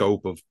through the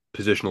scope of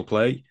positional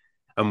play.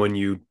 And when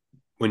you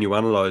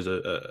analyze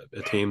a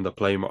team that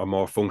play a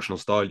more functional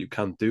style, you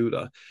can't do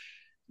that.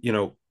 You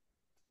know,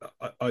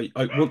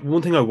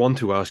 one thing I want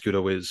to ask you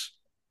though is,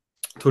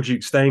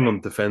 touching staying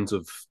on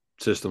defensive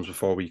systems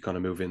before we kind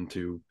of move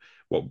into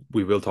what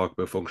we will talk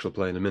about functional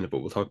play in a minute, but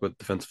we'll talk about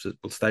defensive.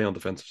 We'll stay on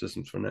defensive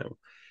systems for now.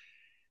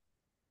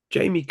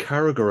 Jamie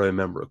Carragher, I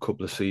remember a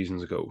couple of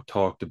seasons ago,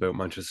 talked about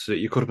Manchester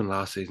City. It could have been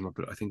last season,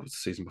 but I think it was the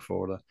season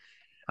before that.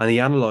 and he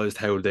analysed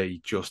how they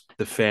just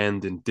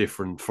defend in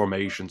different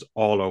formations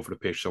all over the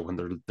pitch. So when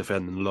they're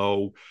defending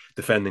low,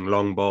 defending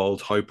long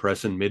balls, high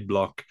pressing, mid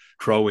block,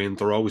 throw in,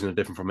 they're always in a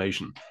different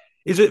formation.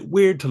 Is it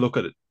weird to look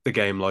at the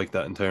game like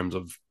that in terms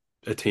of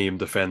a team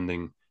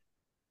defending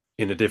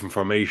in a different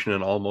formation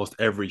in almost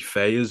every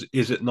phase?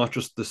 Is it not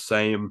just the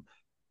same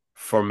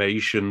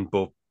formation,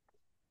 but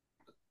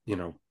you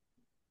know,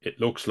 it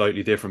looks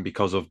slightly different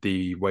because of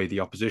the way the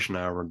opposition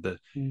are and the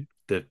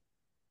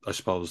I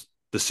suppose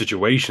the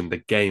situation, the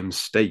game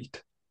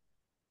state.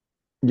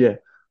 Yeah.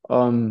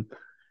 Um,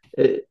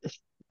 it,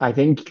 I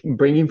think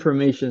bringing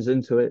formations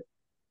into it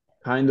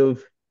kind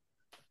of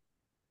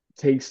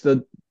takes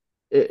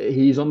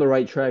he's on the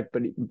right track,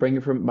 but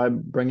by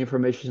bringing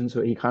formations into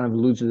it, he kind of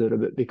loses it a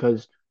bit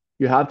because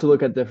you have to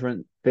look at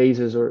different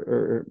phases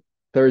or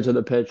thirds of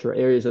the pitch or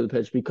areas of the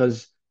pitch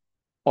because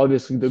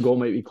obviously the goal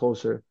might be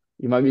closer.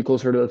 You might be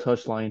closer to the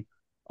touchline.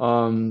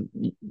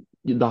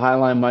 The high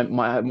line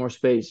might have more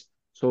space.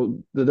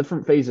 So the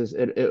different phases,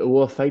 it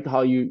will affect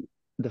how you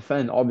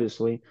defend,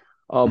 obviously.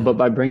 But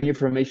by bringing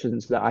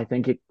formations that I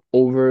think it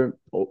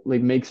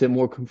makes it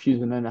more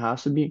confusing than it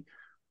has to be.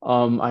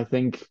 I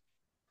think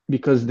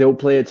because they'll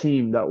play a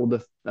team that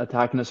will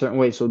attack in a certain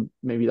way. So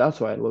maybe that's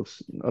why it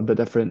looks a bit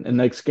different. And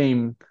next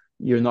game,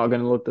 you're not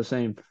going to look the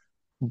same.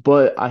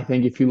 But I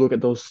think if you look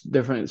at those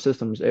different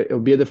systems, it'll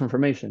be a different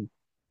formation,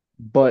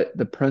 but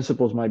the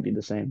principles might be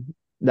the same.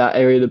 That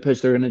area of the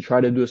pitch, they're going to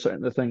try to do a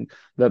certain thing.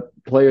 The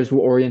players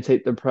will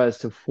orientate the press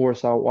to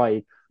force out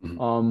wide,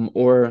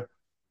 or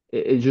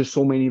it's just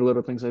so many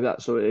little things like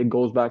that. So it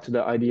goes back to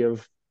the idea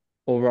of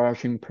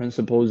overarching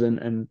principles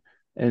and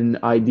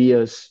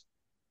ideas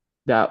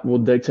that will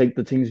dictate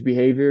the team's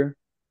behavior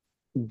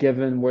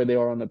given where they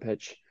are on the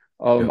pitch.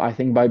 I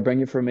think by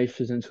bringing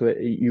formations into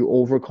it, you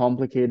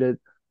overcomplicate it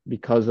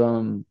because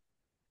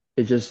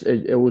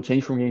it will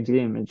change from game to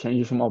game. It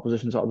changes from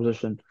opposition to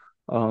opposition.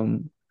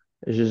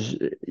 It's just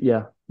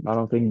yeah, I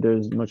don't think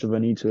there's much of a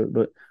need to it,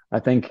 but I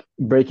think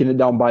breaking it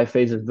down by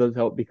phases does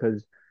help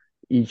because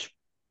each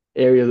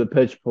area of the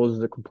pitch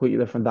poses a completely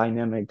different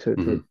dynamic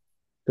to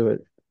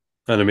it.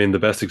 And I mean, the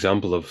best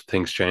example of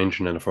things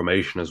changing in a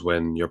formation is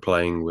when you're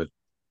playing with,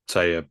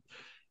 say, a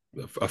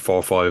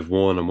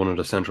 4-5-1 and one of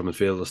the central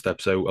midfielders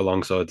steps out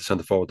alongside the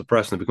centre forward, the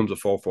press, and it becomes a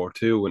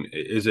 4-4-2. And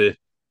is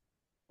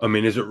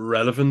it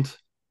relevant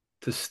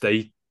to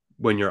state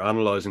when you're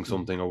analysing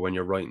something or when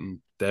you're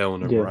writing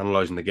down or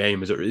analysing the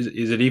game? Is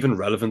it even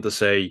relevant to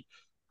say,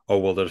 oh,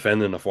 well, they're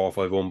defending a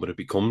 4-5-1, but it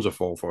becomes a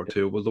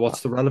 4-4-2? Well,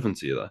 what's the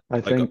relevancy of that?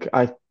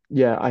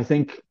 I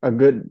think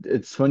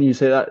it's funny you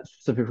say that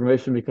specific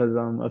information because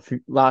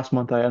last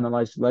month I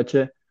analyzed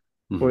Lecce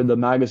for the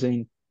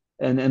magazine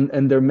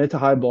and their mid to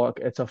high block,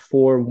 it's a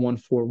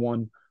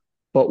 4-1-4-1.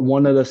 But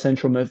one of the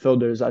central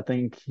midfielders, I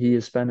think he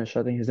is Spanish.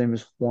 I think his name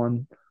is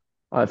Juan.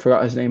 I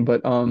forgot his name,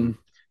 but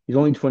he's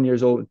only 20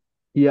 years old.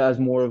 He has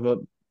more of a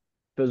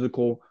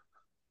physical,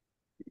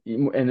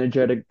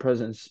 energetic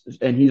presence,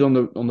 and he's on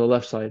the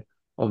left side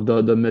of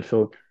the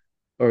midfield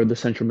or the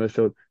central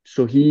midfield.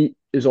 So he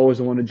is always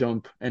the one to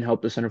jump and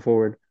help the center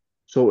forward.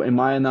 So in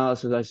my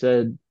analysis, I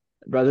said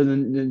rather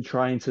than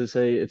trying to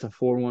say it's a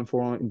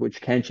 4-1-4-1, which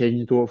can change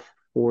into a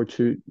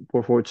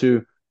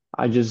 4-2,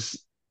 I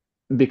just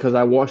because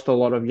I watched a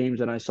lot of games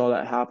and I saw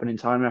that happening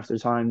time after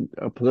time,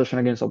 position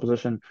against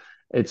opposition.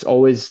 It's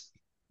always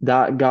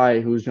that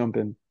guy who's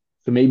jumping.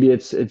 So maybe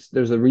it's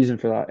there's a reason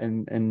for that,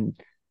 and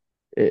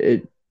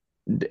it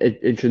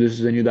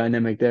introduces a new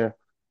dynamic there.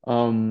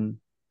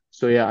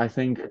 So yeah, I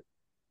think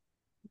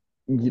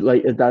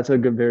like that's a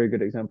very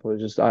good example.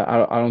 It's just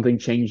I don't think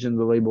changing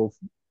the label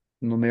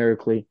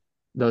numerically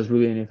does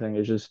really anything.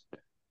 It's just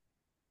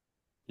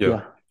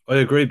yeah. I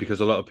agree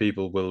because a lot of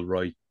people will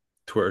write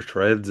Twitter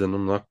threads, and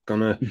I'm not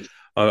gonna.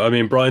 I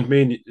mean, Brian,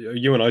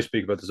 you and I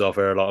speak about this off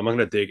air a lot. I'm not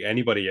gonna dig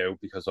anybody out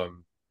because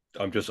I'm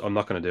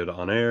not gonna do that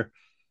on air.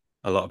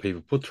 A lot of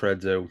people put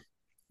threads out.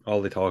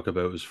 All they talk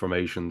about is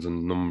formations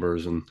and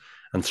numbers and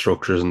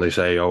structures, and they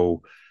say,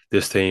 "Oh,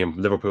 this team,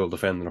 Liverpool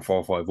defending a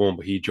 4-5-1,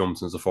 but he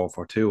jumps into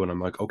 4-4-2," and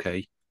I'm like,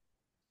 "Okay,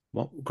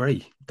 well,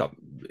 great.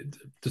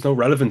 There's no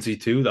relevancy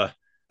to that.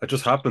 That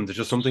just happened. It's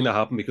just something that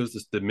happened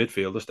because the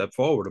midfielder stepped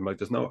forward. I'm like,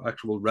 there's no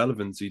actual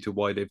relevancy to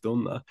why they've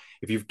done that.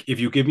 If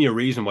you give me a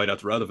reason why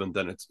that's relevant,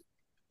 then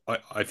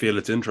I feel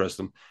it's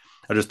interesting.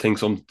 I just think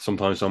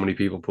sometimes so many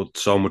people put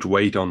so much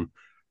weight on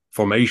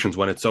formations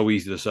when it's so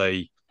easy to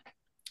say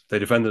they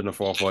defended in a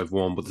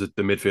 4-5-1, but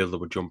the midfielder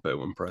would jump out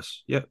and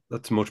press. Yeah,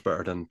 that's much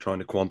better than trying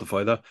to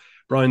quantify that.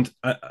 Brian,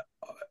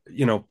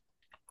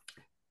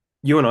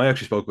 you and I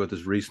actually spoke about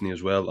this recently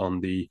as well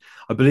on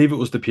I believe it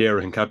was the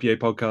Pierre Hincapié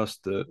podcast,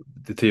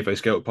 the TFA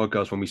Scout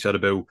podcast, when we said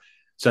about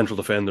central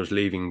defenders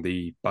leaving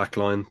the back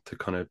line to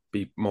kind of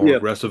be more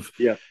aggressive.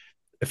 Yeah.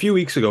 A few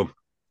weeks ago,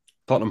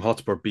 Tottenham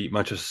Hotspur beat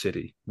Manchester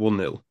City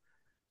 1-0.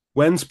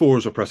 When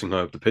Spurs were pressing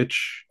high up the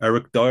pitch,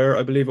 Eric Dyer,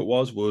 I believe it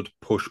was, would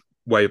push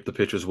way up the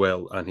pitch as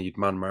well, and he'd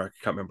man mark.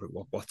 I can't remember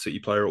what City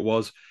player it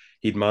was.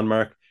 He'd man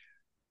mark.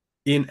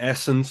 In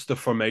essence, the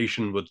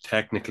formation would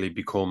technically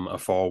become a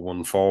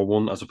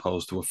 4-1-4-1 as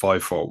opposed to a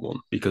 5-4-1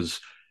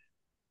 because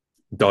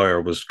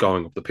Dyer was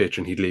going up the pitch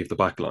and he'd leave the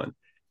back line.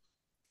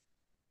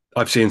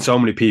 I've seen so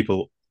many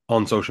people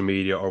on social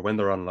media or when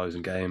they're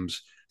analysing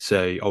games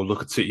say, "Oh,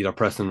 look at City, they're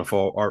pressing the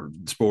four or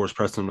Spurs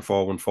pressing the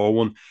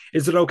 4-1-4-1."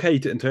 Is it okay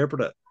to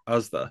interpret it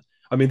as that?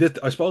 I mean,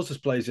 I suppose this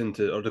plays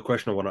into, or the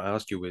question I want to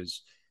ask you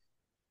is,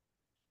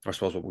 I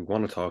suppose what we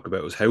want to talk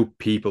about is how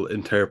people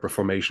interpret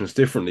formations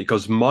differently.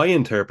 Because my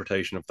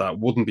interpretation of that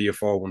wouldn't be a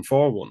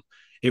 4-1-4-1;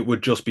 it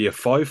would just be a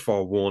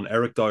 5-4-1.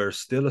 Eric Dyer's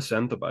still a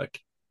centre back.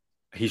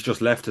 He's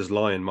just left his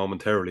line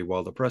momentarily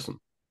while they're pressing.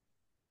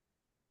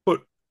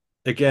 But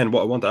again,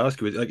 what I want to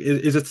ask you is, like,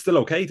 is it still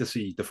okay to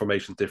see the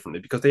formations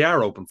differently because they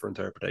are open for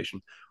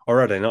interpretation,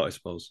 or are they not? I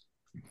suppose.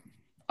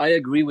 I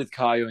agree with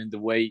Kayo in the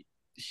way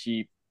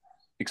he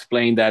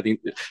explained that,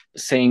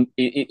 saying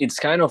it's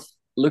kind of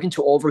looking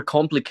to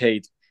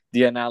overcomplicate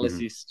the Mm-hmm.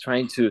 analysis,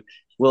 trying to,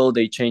 well,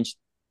 they changed,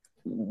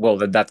 well,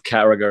 that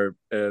Carragher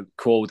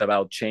quote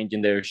about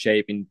changing their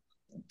shape in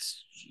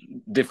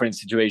different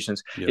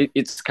situations. Yeah.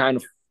 It's kind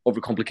of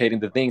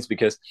overcomplicating the things,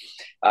 because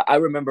I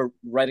remember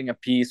writing a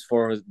piece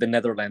for the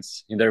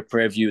Netherlands in their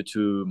preview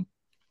to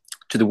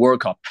the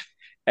World Cup.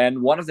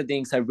 And one of the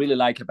things I really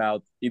like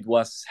about it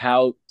was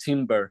how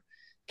Timber,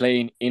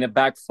 playing in a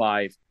back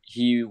five,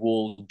 he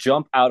will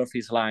jump out of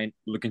his line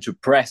looking to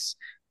press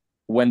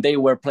when they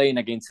were playing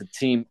against a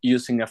team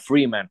using a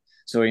free man.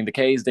 So in the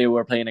case they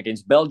were playing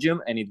against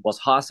Belgium and it was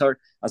Hazard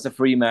as a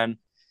free man,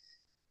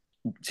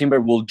 Timber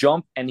will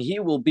jump and he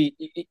will be,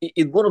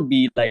 it wouldn't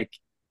be like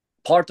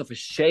part of a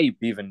shape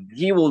even.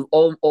 He will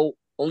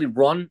only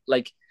run,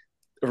 like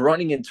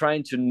running and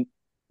trying to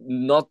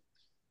not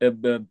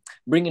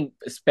bringing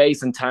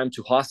space and time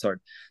to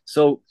Hazard.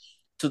 So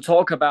to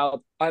talk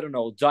about, I don't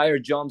know, Dyer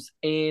jumps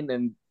in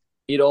and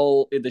the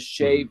Mm-hmm.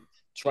 shape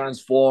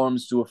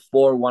transforms to a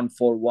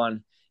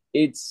 4-1-4-1.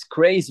 It's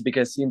crazy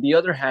because, in the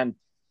other hand,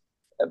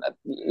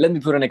 let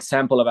me put an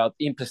example about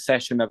in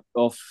possession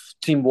of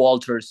Tim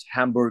Walter's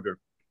Hamburger.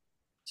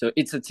 So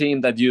it's a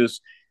team that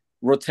use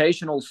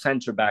rotational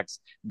center backs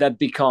that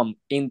become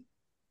in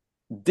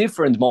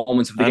different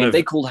moments of the And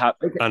game. a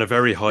and a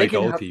very high They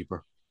can have,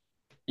 goalkeeper.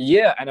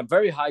 yeah, and a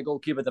very high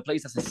goalkeeper that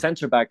plays as a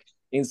center back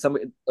in some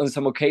on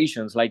some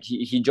occasions. Like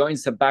he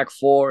joins a back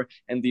four,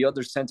 and the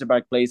other center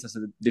back plays as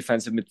a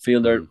defensive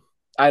midfielder. Mm-hmm.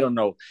 I don't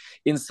know.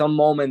 In some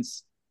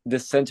moments, the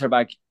center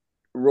back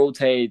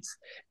rotates,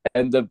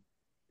 and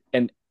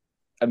and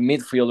a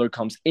midfielder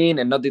comes in,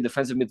 and not the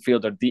defensive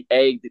midfielder. The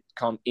eight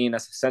come in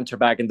as a center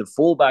back, and the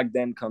fullback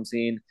then comes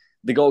in.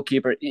 The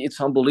goalkeeper. It's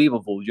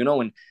unbelievable, you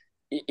know. And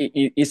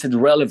is it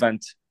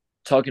relevant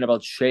talking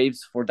about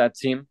shapes for that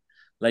team?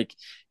 Like,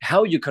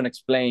 how you can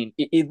explain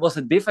it was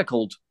a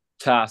difficult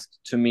task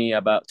to me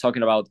about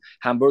talking about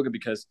Hamburger,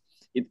 because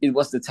it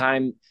was the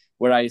time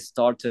where I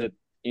started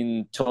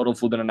in total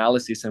football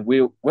analysis, and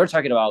we're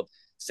talking about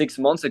 6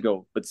 months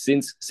ago. But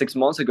since 6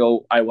 months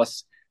ago, I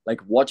was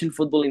like watching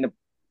football in a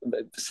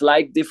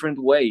slight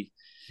different way,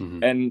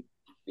 Mm-hmm. and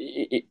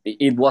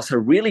it was a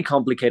really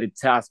complicated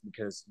task,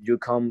 because you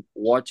come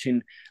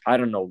watching, I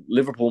don't know,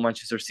 Liverpool,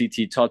 Manchester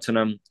City,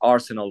 Tottenham,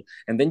 Arsenal,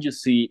 and then you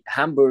see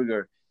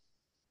Hamburger.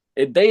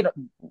 They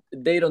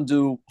don't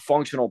do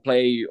functional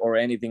play or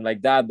anything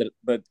like that,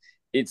 but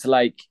it's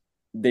like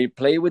they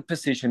play with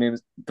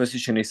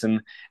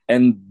positionism,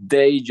 and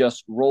they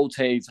just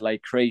rotate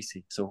like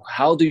crazy. So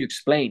how do you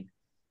explain,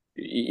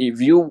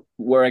 if you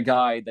were a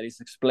guy that is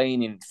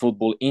explaining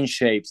football in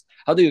shapes,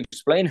 how do you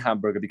explain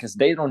Hamburger? Because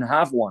they don't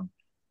have one.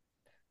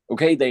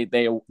 Okay,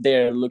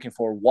 they're looking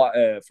for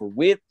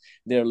width.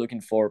 They're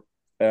looking for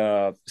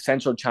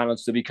central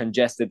channels to be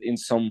congested in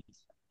some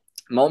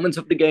moments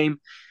of the game,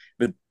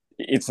 but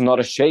it's not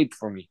a shape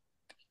for me.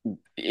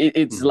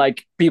 It's Mm-hmm.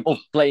 like people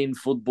playing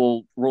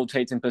football,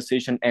 rotating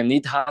position, and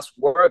it has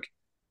worked.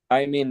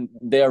 I mean,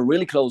 they are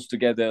really close to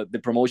get the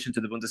promotion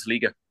to the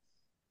Bundesliga.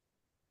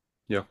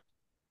 Yeah,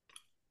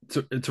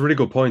 it's a really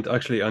good point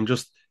actually, and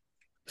just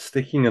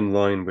sticking in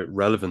line with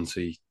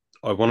relevancy,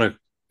 I want to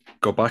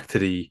go back to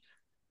the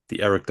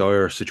Eric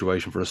Dyer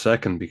situation for a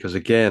second because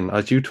again,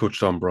 as you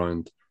touched on,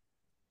 Brian,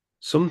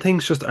 some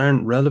things just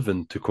aren't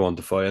relevant to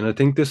quantify, and I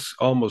think this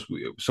almost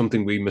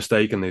something we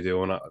mistakenly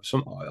do. And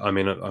I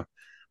mean,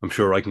 I'm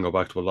sure I can go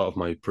back to a lot of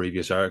my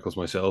previous articles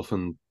myself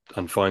and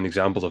find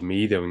examples of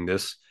me doing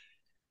this.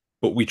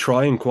 But we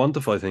try and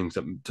quantify things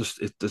that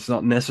it's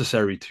not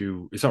necessary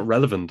to. It's not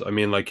relevant. I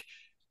mean, like,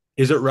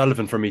 is it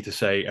relevant for me to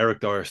say Eric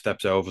Dyer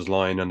steps out of his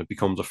line and it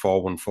becomes a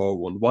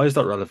 4-1-4-1? Why is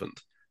that relevant?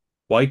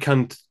 Why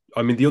can't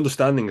I mean the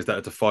understanding is that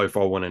it's a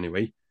 5-4-1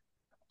 anyway.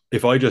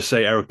 If I just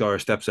say Eric Dyer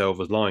steps out of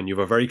his line, you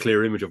have a very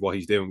clear image of what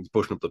he's doing. He's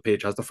pushing up the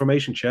pitch. Has the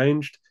formation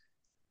changed?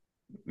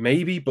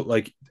 Maybe, but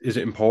like, is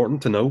it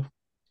important to know?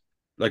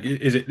 Like,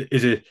 is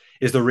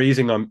the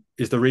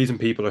reason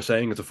people are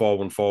saying it's a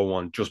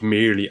 4-1-4-1 just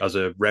merely as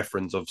a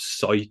reference of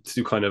sight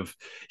to kind of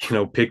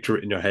picture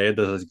it in your head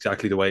that is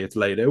exactly the way it's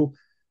laid out?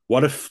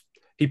 What if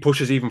he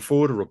pushes even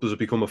further up? Does it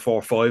become a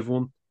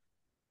 4-5-1?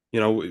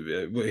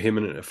 Him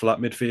in a flat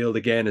midfield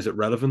again. Is it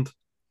relevant?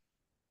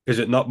 Is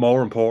it not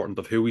more important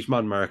of who he's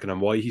man marking and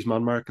why he's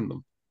man marking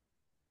them?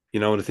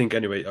 And I think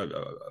anyway,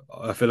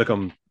 I feel like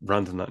I'm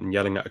ranting and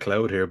yelling at a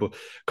cloud here, but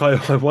Kyle,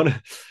 I want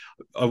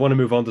to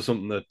move on to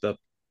something that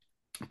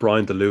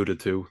Brian alluded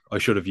to. I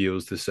should have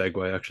used this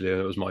segue actually,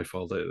 and it was my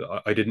fault.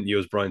 I didn't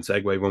use Brian's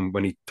segue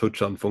when he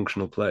touched on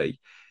functional play.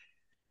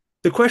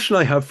 The question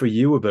I have for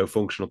you about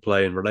functional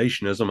play and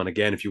relationism, and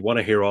again, if you want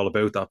to hear all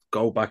about that,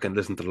 go back and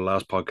listen to the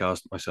last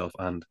podcast myself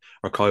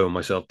or Kyle and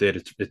myself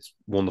did. It's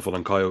wonderful,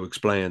 and Kyle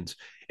explains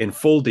in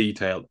full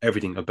detail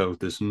everything about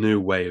this new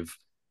wave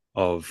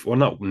of, well,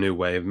 not new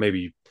wave,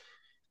 maybe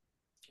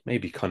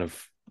kind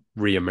of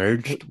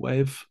re-emerged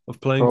wave of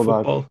playing Throwback.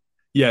 football.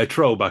 Yeah,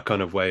 throwback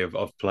kind of way of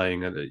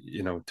playing,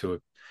 to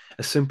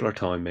a simpler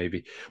time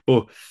maybe.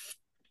 But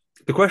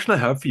the question I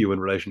have for you in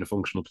relation to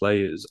functional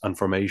play is and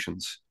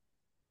formations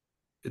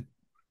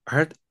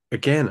are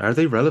are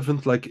they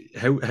relevant? Like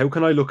how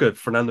can I look at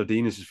Fernando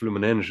Diniz'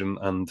 Fluminense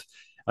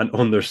and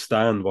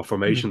understand what Mhm.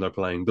 formation they're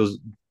playing?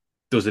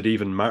 Does it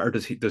even matter?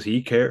 Does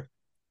he care?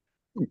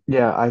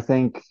 Yeah,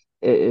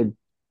 it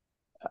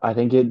I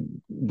think it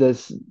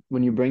this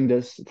when you bring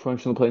this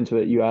functional play into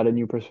it, you add a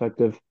new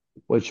perspective,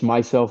 which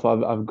myself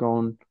I've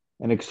grown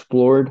and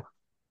explored.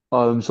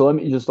 So let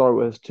me just start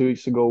with 2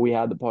 weeks ago we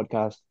had the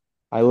podcast.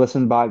 I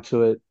listened back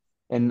to it,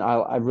 and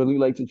I really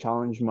like to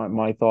challenge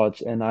my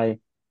thoughts. And I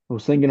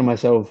was thinking to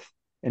myself,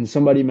 and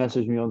somebody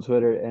messaged me on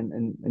Twitter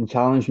and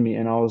challenged me,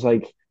 and I was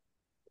like,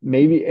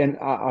 maybe, and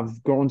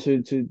I've grown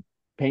to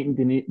paint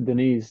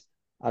Denise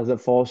as a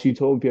false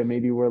utopia,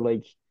 maybe where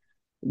like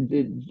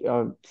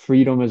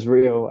freedom is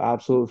real,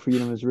 absolute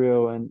freedom is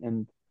real,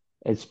 and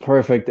it's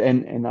perfect.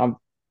 And I've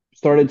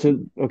started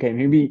to okay,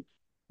 maybe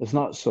it's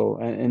not so,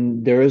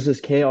 and there is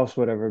this chaos,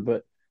 whatever,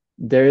 but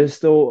there is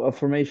still a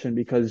formation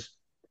because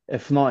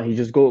if not, he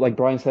just go like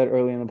Brian said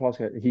earlier in the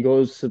podcast, he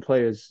goes to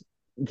players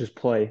just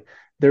play.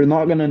 They're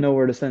not gonna know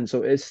where to send.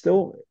 So it's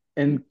still,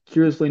 and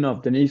curiously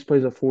enough, Denise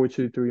plays a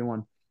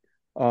 4-2-3-1.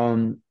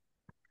 Um,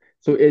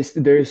 so it's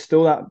there's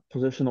still that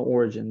positional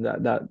origin,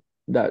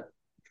 that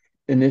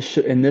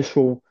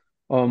initial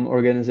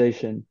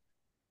organization.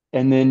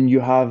 And then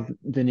you have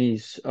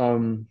Denise.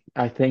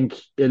 I think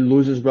it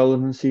loses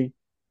relevancy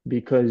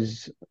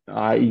because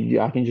I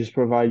can just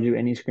provide you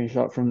any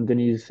screenshot from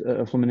Denise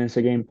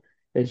Fluminense game.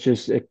 It's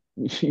just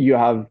you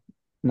have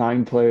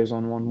 9 players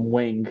on one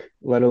wing,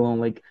 let alone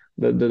like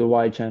the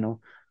wide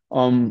channel.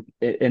 And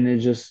it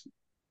just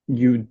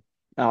you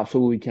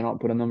absolutely cannot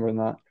put a number on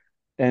that.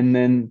 And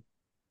then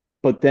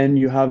but then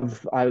you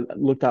have, I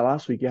looked at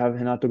last week, you have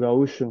Renato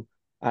Gaúcho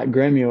at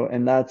Grêmio,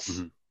 and that's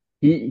Mhm.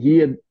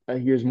 he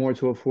adheres more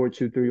to a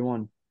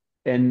 4-2-3-1.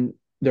 And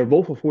they're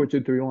both a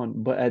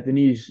 4-2-3-1, but at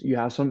Denise, you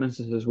have some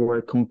instances where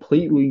it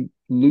completely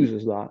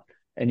loses that.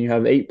 And you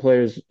have 8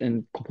 players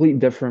in complete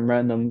different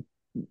random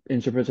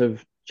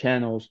interpretive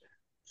channels,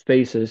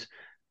 spaces.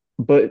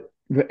 But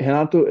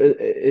Renato,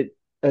 it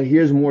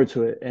adheres more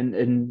to it,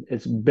 and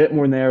it's a bit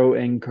more narrow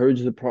and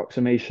encourages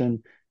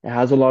approximation. It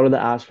has a lot of the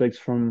aspects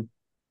from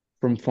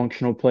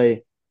functional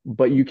play,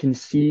 but you can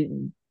see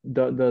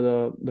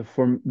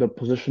the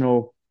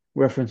positional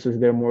references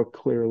there more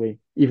clearly,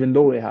 even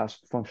though it has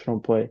functional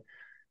play.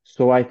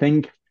 So I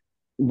think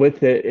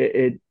with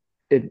it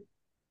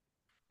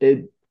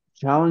it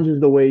challenges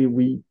the way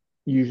we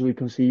usually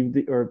conceive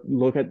or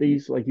look at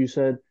these, like you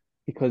said,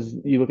 because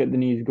you look at the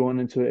needs going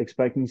into it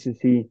expecting to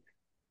see,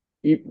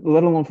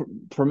 let alone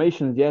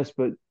formations, yes,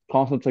 but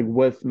concepts like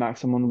width,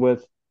 maximum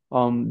width,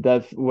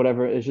 depth,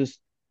 whatever. It's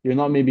just you're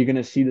not maybe going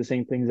to see the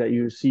same things that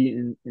you see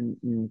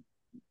in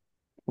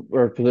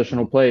or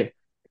positional Mhm. play.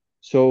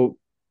 So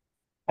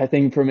I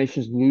think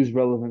formations lose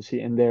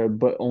relevancy in there,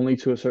 but only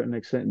to a certain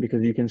extent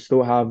because you can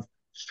still have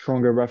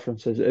stronger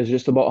references. It's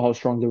just about how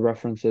strong the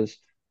reference is.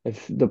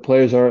 If the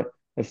players are,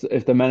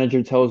 if the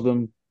manager tells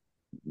them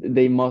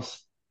they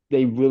must,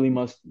 they really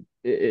must,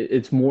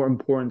 it's more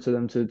important to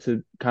them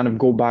to kind of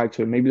go back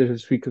to it. Maybe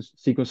there's a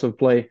sequence of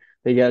play,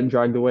 they get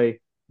dragged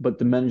away, but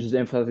the manager's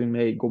emphasizing,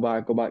 hey, go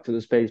back to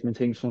the space,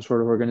 maintain some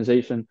sort of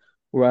organization.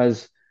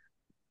 Whereas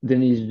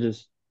then he's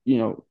just,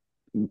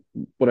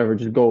 whatever,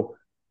 just go.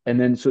 And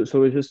then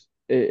so it just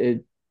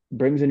it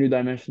brings a new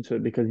dimension to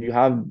it because you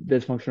have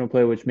this functional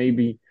play which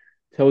maybe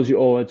tells you,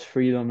 oh, it's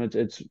freedom,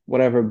 it's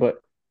whatever. But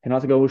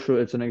Hinata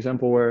Gausho, it's an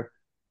example where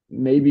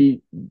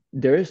maybe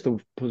there is the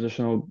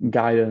positional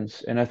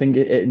guidance, and I think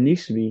it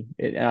needs to be.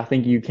 And I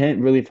think you can't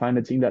really find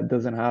a team that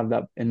doesn't have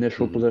that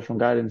initial Mhm. positional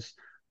guidance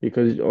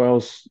because, or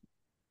else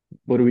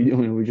what are we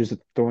doing? We're just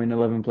throwing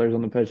 11 players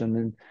on the pitch and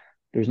then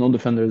there's no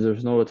defenders,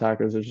 there's no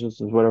attackers,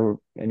 it's whatever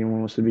anyone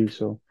wants to be.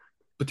 So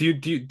But do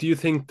you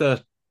think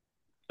that,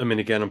 I mean,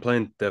 again, I'm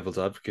playing devil's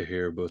advocate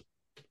here, but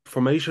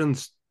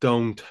formations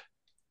don't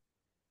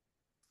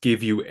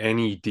give you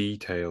any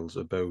details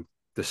about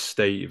the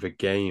state of a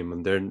game,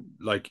 and they're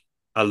like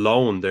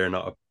alone, they're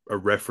not a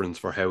reference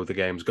for how the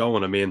game's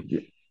going. I mean,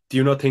 yeah, do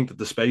you not think that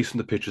the space in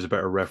the pitch is a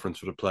better reference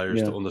for the players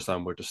yeah. to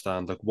understand where to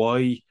stand? Like,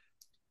 why?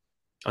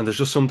 And there's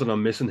just something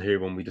I'm missing here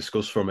when we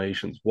discuss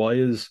formations. Why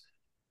is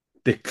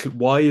the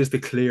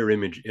clear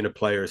image in a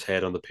player's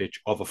head on the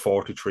pitch of a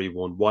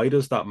 4-3-1? Why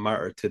does that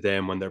matter to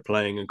them when they're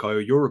playing? And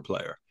Kyle, you're a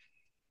player.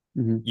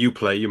 you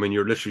play. I mean,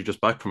 you're literally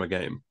just back from a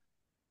game.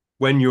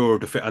 When you're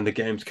and the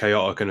game's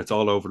chaotic and it's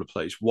all over the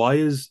place, why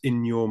is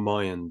in your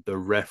mind the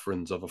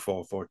reference of a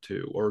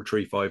 4-4-2 or a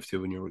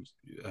 3-5-2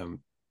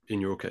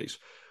 in your case?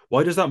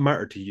 Why does that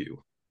matter to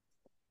you?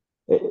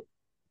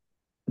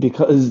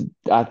 Because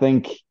I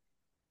think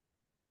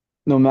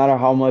no matter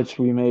how much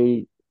we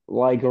may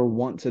like or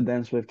want to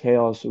dance with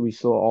chaos, we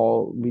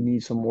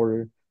need some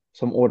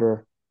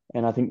order.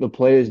 And I think the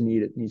players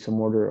need some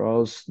order, or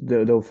else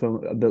they'll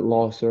feel a bit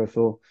lost, or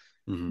feel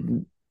Mm-hmm.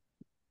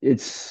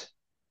 it's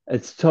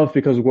it's tough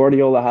because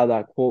Guardiola had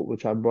that quote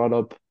which I brought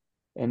up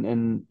in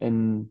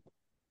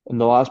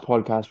the last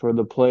podcast, where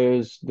the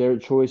players, their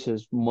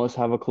choices must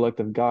have a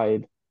collective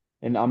guide.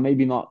 And I'm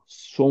maybe not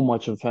so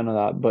much a fan of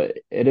that, but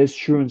it is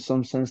true in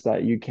some sense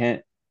that you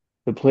can't,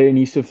 the player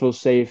needs to feel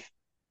safe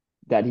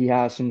that he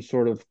has some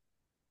sort of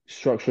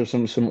structure,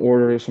 some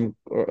order, some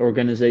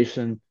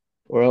organization,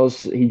 or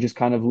else he just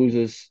kind of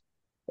loses.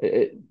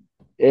 It,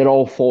 it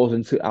all falls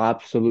into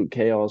absolute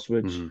chaos,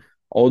 which, Mm-hmm.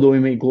 although we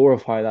may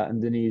glorify that,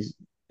 and then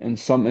in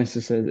some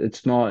instances,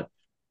 it's not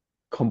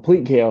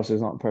complete chaos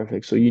is not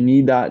perfect. So you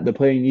need that, the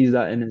player needs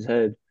that in his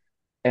head.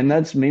 And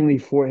that's mainly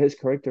for his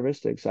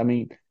characteristics. I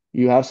mean,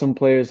 you have some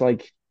players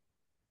like,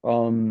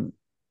 um,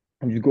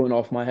 I'm just going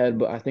off my head,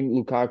 but I think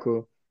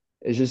Lukaku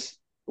is just,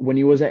 when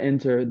he was at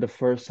Inter the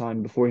first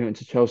time before he went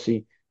to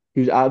Chelsea, he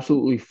was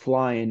absolutely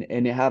flying,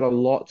 and it had a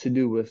lot to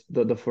do with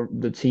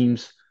the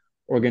team's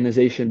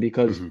organization,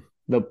 because Mm-hmm.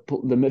 the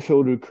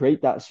midfielder would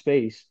create that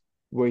space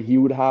where he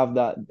would have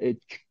that,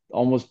 it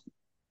almost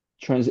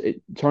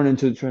turn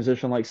into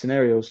transition like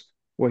scenarios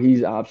where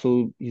he's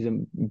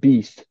a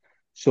beast.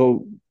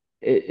 So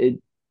it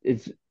it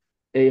it's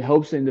it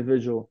helps the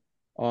individual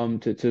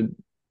to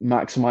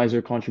maximize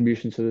their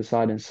contribution to the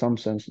side in some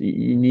sense.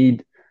 You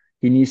need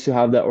He needs to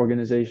have that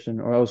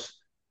organization, or else,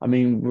 I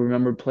mean,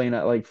 remember playing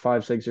at like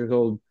 5, 6 years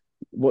old.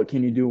 What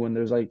can you do when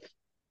there's like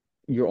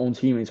your own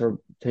teammates are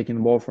taking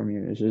the ball from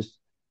you? It's just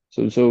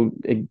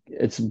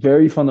it's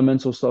very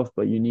fundamental stuff,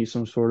 but you need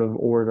some sort of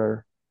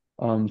order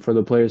for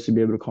the players to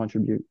be able to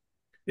contribute.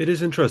 It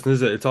is interesting,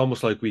 isn't it? It's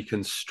almost like we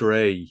can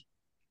stray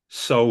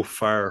so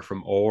far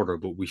from order,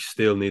 but we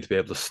still need to be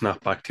able to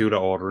snap back to that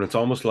order. And it's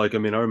almost like, I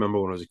mean, I remember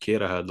when I was a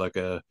kid, I had like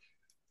it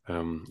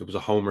was a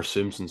Homer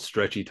Simpson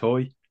stretchy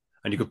toy,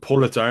 and you could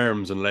pull its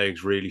arms and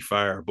legs really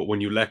far, but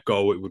when you let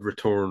go, it would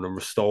return and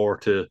restore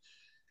to,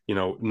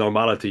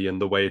 normality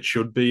and the way it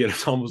should be. And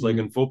it's almost like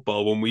in Mm,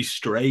 football, when we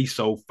stray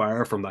so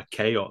far from that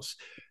chaos,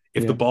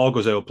 if the yeah, ball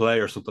goes out of play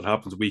or something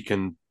happens, we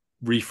can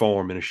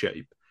reform in a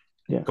shape,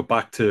 yeah, go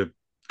back to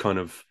kind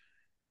of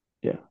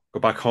yeah,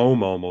 go back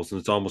home almost. And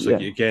it's almost like,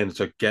 yeah, again,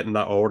 it's like getting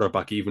that order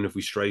back. Even if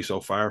we stray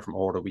so far from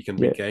order, we can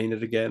yeah. regain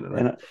it again.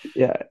 And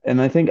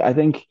And I think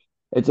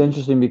it's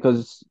interesting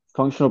because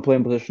functional play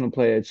and positional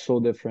play, it's so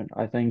different.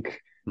 I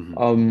think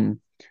Mhm. um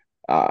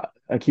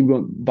I keep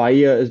going.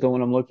 Bahia is the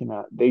one I'm looking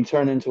at. They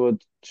turn into a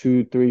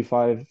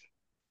 2-3-5,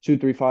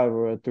 2-3-5,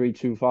 or a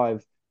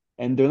 3-2-5,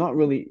 and they're not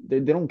really, they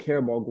don't care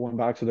about going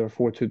back to their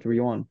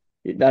 4-2-3-1.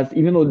 That's,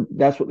 even though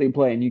that's what they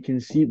play, and you can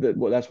see that,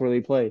 well, that's where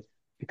they play,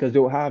 because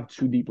they'll have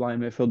two deep line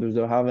midfielders,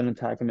 they'll have an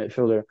attacking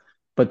midfielder,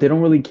 but they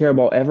don't really care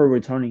about ever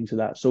returning to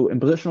that. So in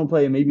positional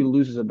play, it maybe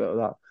loses a bit of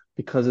that,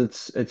 because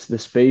it's the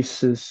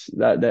spaces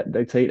that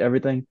dictate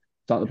everything.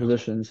 It's not the Yeah.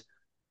 positions.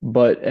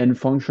 But in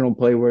functional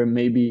play, where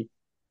maybe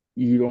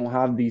you don't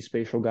have these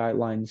spatial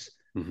guidelines,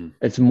 Hmm.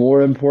 it's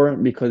more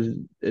important because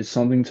it's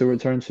something to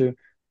return to.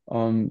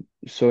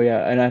 So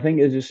yeah, and I think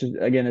it's just,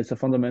 again, it's a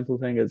fundamental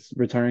thing. It's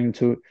returning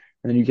to,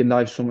 and then you can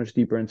dive so much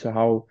deeper into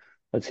how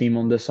a team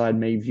on this side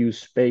may view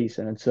space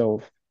in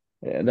itself.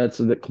 Yeah, that's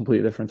a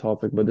completely different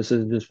topic, but this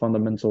is just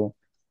fundamental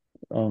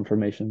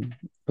formation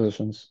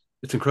positions.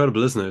 It's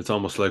incredible, isn't it? It's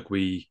almost like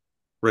we,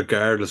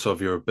 regardless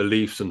of your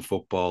beliefs in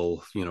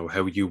football,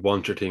 how you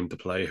want your team to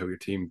play, how your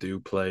team do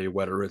play,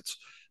 whether it's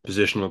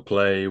positional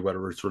play,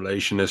 whether it's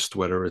relationist,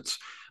 whether it's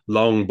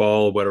long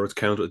ball, whether it's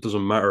counter, it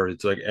doesn't matter.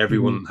 It's like Hmm.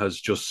 everyone has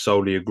just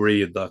solely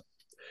agreed that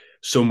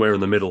somewhere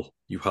in the middle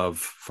you have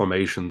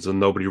formations and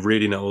nobody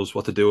really knows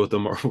what to do with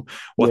them or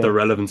what their Yeah.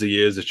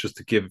 relevancy is. It's just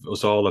to give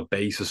us all a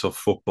basis of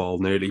football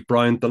nearly.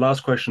 Brian, the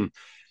last question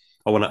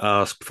I want to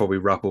ask before we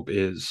wrap up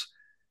is,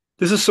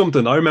 this is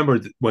something I remember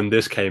when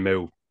this came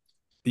out,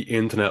 the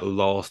internet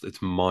lost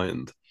its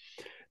mind.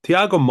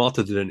 Thiago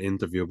Motta did an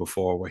interview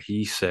before where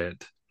he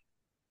said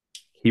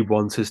he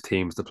wants his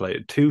teams to play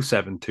a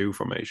 2-7-2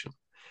 formation.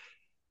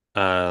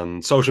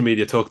 And social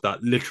media took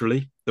that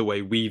literally the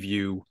way we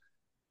view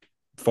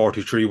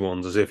 43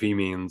 ones, as if he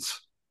means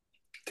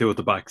two at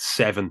the back,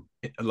 seven,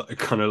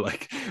 kind of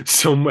like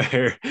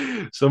somewhere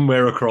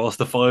across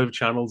the five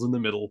channels in the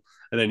middle,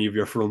 and then you have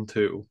your front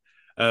two.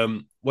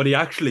 What he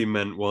actually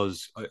meant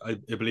was, I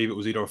believe it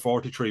was either a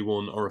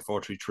 4-3-1 or a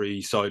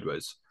 4-3-3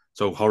 sideways,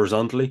 so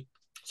horizontally.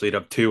 So you'd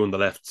have two on the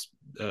left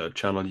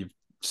channel, you've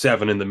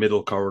seven in the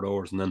middle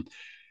corridors, and then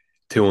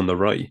two on the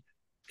right.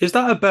 Is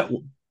that a bet?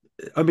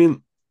 I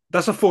mean,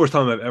 that's the first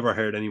time I've ever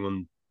heard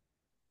anyone,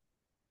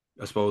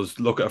 I suppose,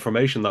 look at a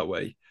formation that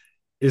way.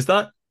 Is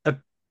that a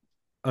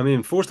I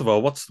mean, first of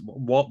all,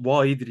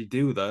 why did he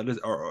do that?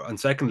 And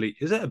secondly,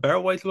 is it a better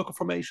way to look at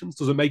formations?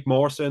 Does it make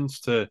more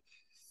sense to,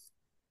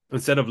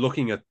 instead of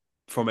looking at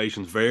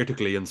formations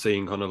vertically and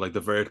seeing kind of like the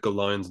vertical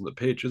lines on the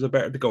pitch, is it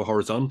better to go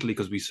horizontally,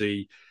 because we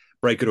see,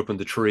 break it up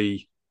into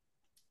three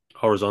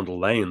horizontal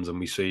lanes, and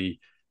we see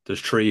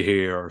there's three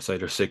here, or say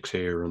there's six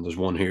here, and there's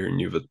one here,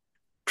 and you've a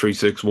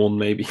 3-6-1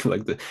 maybe.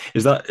 Like,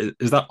 is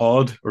that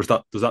odd, or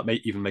does that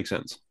even make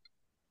sense?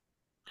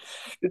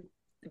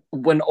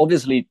 When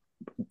obviously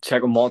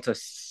Thiago Motta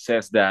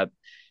says that,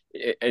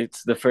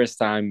 it's the first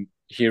time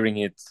hearing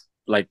it,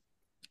 like,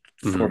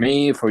 for Mm-hmm.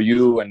 me, for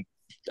you, and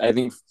I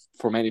think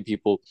for many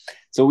people.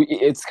 So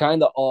it's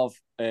kind of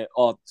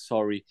odd,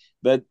 sorry,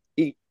 but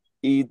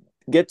it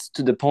gets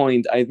to the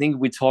point. I think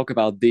we talk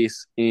about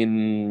this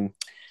in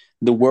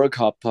the World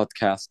Cup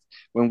podcast,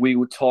 when we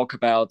would talk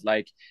about,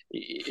 like,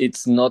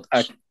 it's not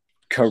a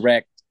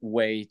correct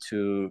way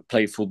to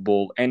play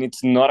football, and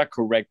it's not a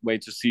correct way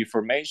to see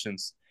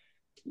formations.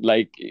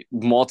 Like,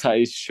 Mota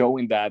is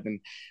showing that, and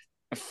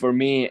for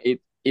me, it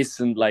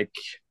isn't like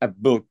a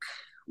book.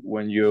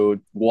 When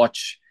you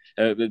watch,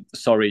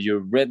 sorry, you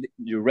read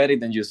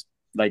it, and just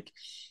like,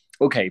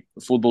 okay,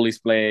 football is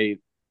played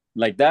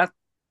like that,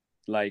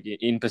 like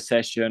in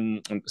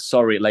possession.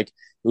 Sorry, like,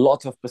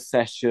 lot of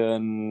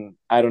possession.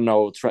 I don't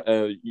know.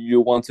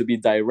 You want to be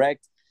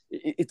direct.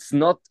 It's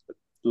not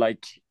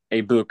like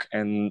a book,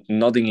 and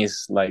nothing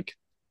is like,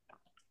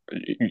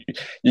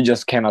 you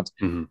just cannot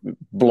Mm-hmm.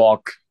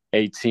 block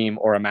a team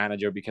or a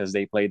manager because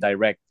they play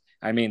direct.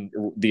 I mean,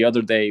 the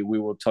other day we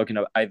were talking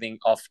about, I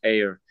think, off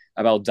air,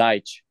 about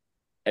Deitch,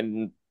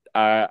 and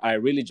I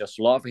really just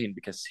love him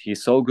because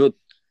he's so good.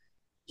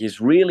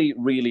 He's really,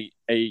 really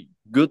a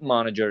good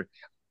manager.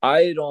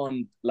 I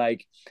don't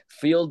like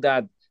feel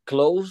that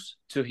close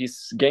to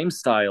his game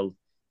style,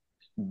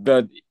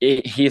 but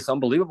he's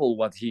unbelievable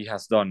what he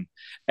has done,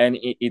 and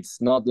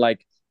it's not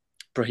like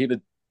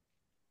prohibited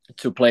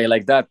to play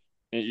like that.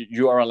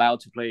 You are allowed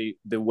to play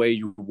the way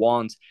you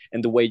want,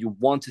 and the way you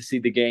want to see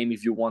the game.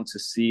 If you want to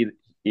see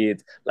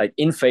it like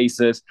in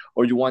phases,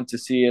 or you want to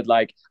see it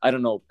like, I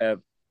don't know,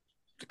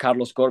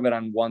 Carlos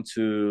Corberan want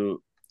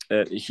to,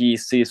 he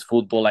sees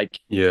football like,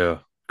 Yeah,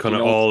 kind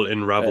you of know, all uh,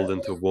 unraveled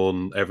into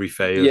one. Every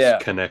phase yeah,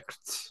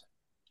 connects.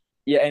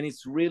 yeah, and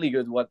it's really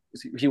good what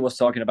he was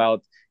talking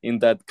about in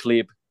that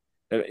clip.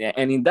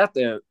 And in that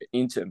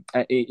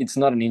it's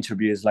not an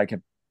interview, it's like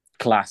a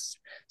class.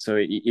 So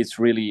it's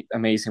really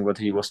amazing what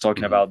he was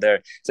talking Mm-hmm. about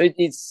there. So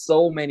it's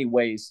so many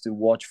ways to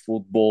watch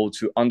football,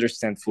 to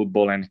understand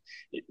football. And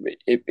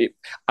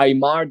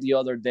Aymar the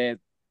other day,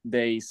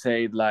 they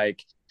said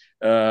like,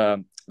 uh,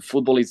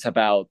 football is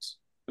about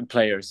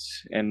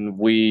players, and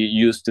we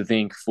used to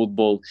think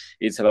football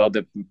is about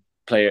the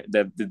player,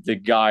 the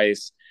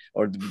guys,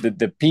 or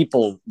the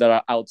people that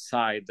are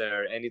outside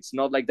there, and it's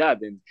not like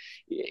that. And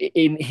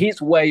in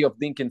his way of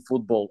thinking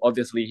football,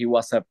 obviously he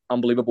was an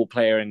unbelievable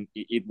player, and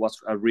it was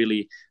a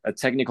really a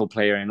technical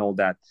player and all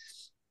that.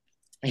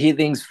 He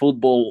thinks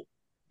football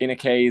in a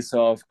case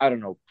of, I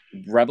don't know,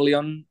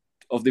 rebellion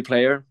of the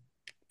player,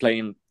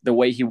 playing the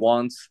way he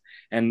wants,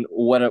 and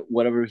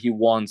whatever he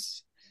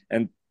wants.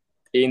 And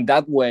in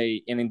that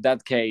way, and in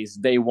that case,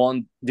 they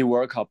won the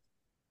World Cup,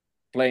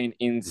 playing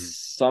in Mm-hmm.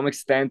 some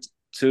extent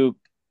to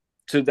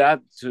that,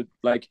 to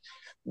like,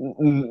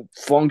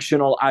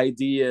 functional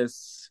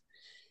ideas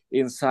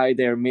inside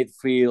their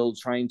midfield,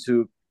 trying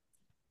to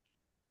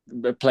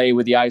play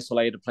with the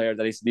isolated player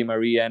that is Di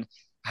Maria. And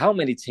how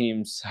many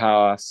teams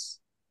has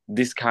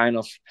this kind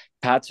of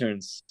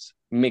patterns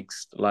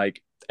mixed?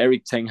 Like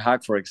Eric Ten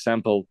Hag, for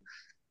example,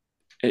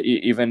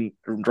 even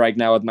right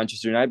now at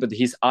Manchester United, but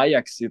his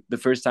Ajax, the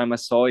first time I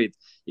saw it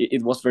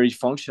was very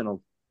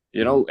functional,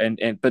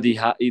 Mm-hmm. but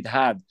it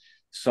had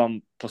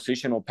some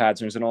positional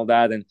patterns and all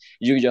that, and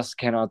you just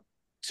cannot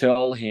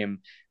tell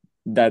him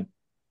that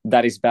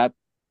that is bad.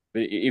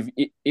 If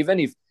even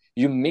if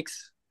you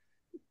mix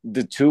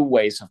the two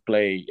ways of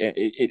play,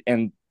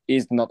 and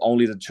it's not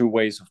only the two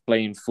ways of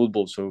playing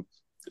football. So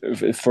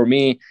for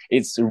me,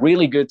 it's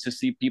really good to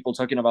see people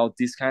talking about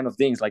these kind of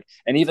things, like,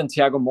 and even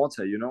Thiago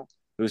Motta,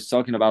 who's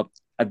talking about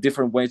a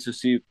different way to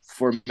see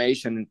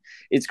formation.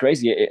 It's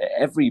crazy.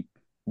 Every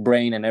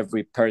brain and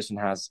every person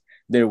has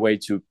their way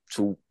to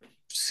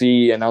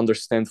see and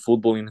understand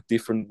football in a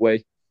different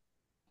way.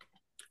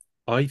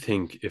 I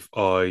think if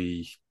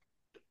I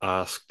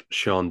asked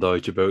Sean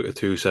Dyche about a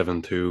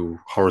 2-7-2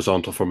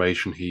 horizontal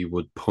formation, he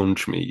would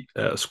punch me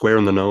square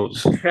in the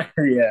nose,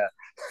 Yeah.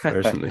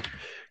 personally.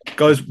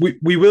 Guys,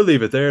 we will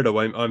leave it there, though.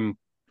 I mean,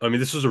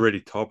 this was a really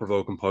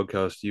thought-provoking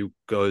podcast. You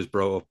guys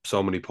brought up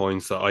so many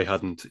points that I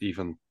hadn't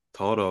even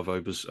thought of.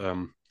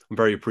 I'm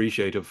very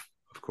appreciative,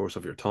 of course,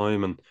 of your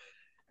time, and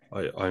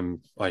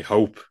I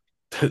hope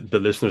the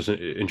listeners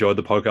enjoyed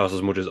the podcast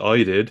as much as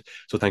I did.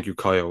 So thank you,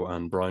 Kaio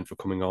and Brian, for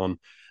coming on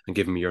and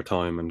giving me your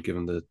time and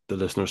giving the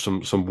listeners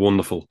some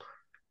wonderful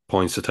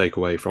points to take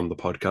away from the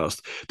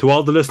podcast. To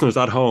all the listeners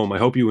at home, I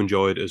hope you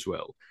enjoyed as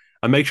well.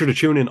 And make sure to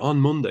tune in on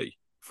Monday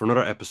for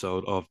another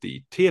episode of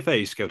the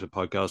TFA Scouted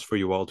podcast for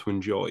you all to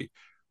enjoy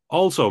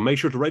Also, make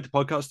sure to rate the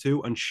podcast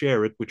too and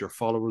share it with your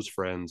followers,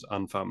 friends,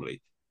 and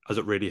family, as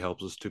it really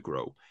helps us to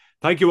grow.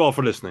 Thank you all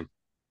for listening,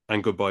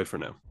 and goodbye for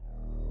now.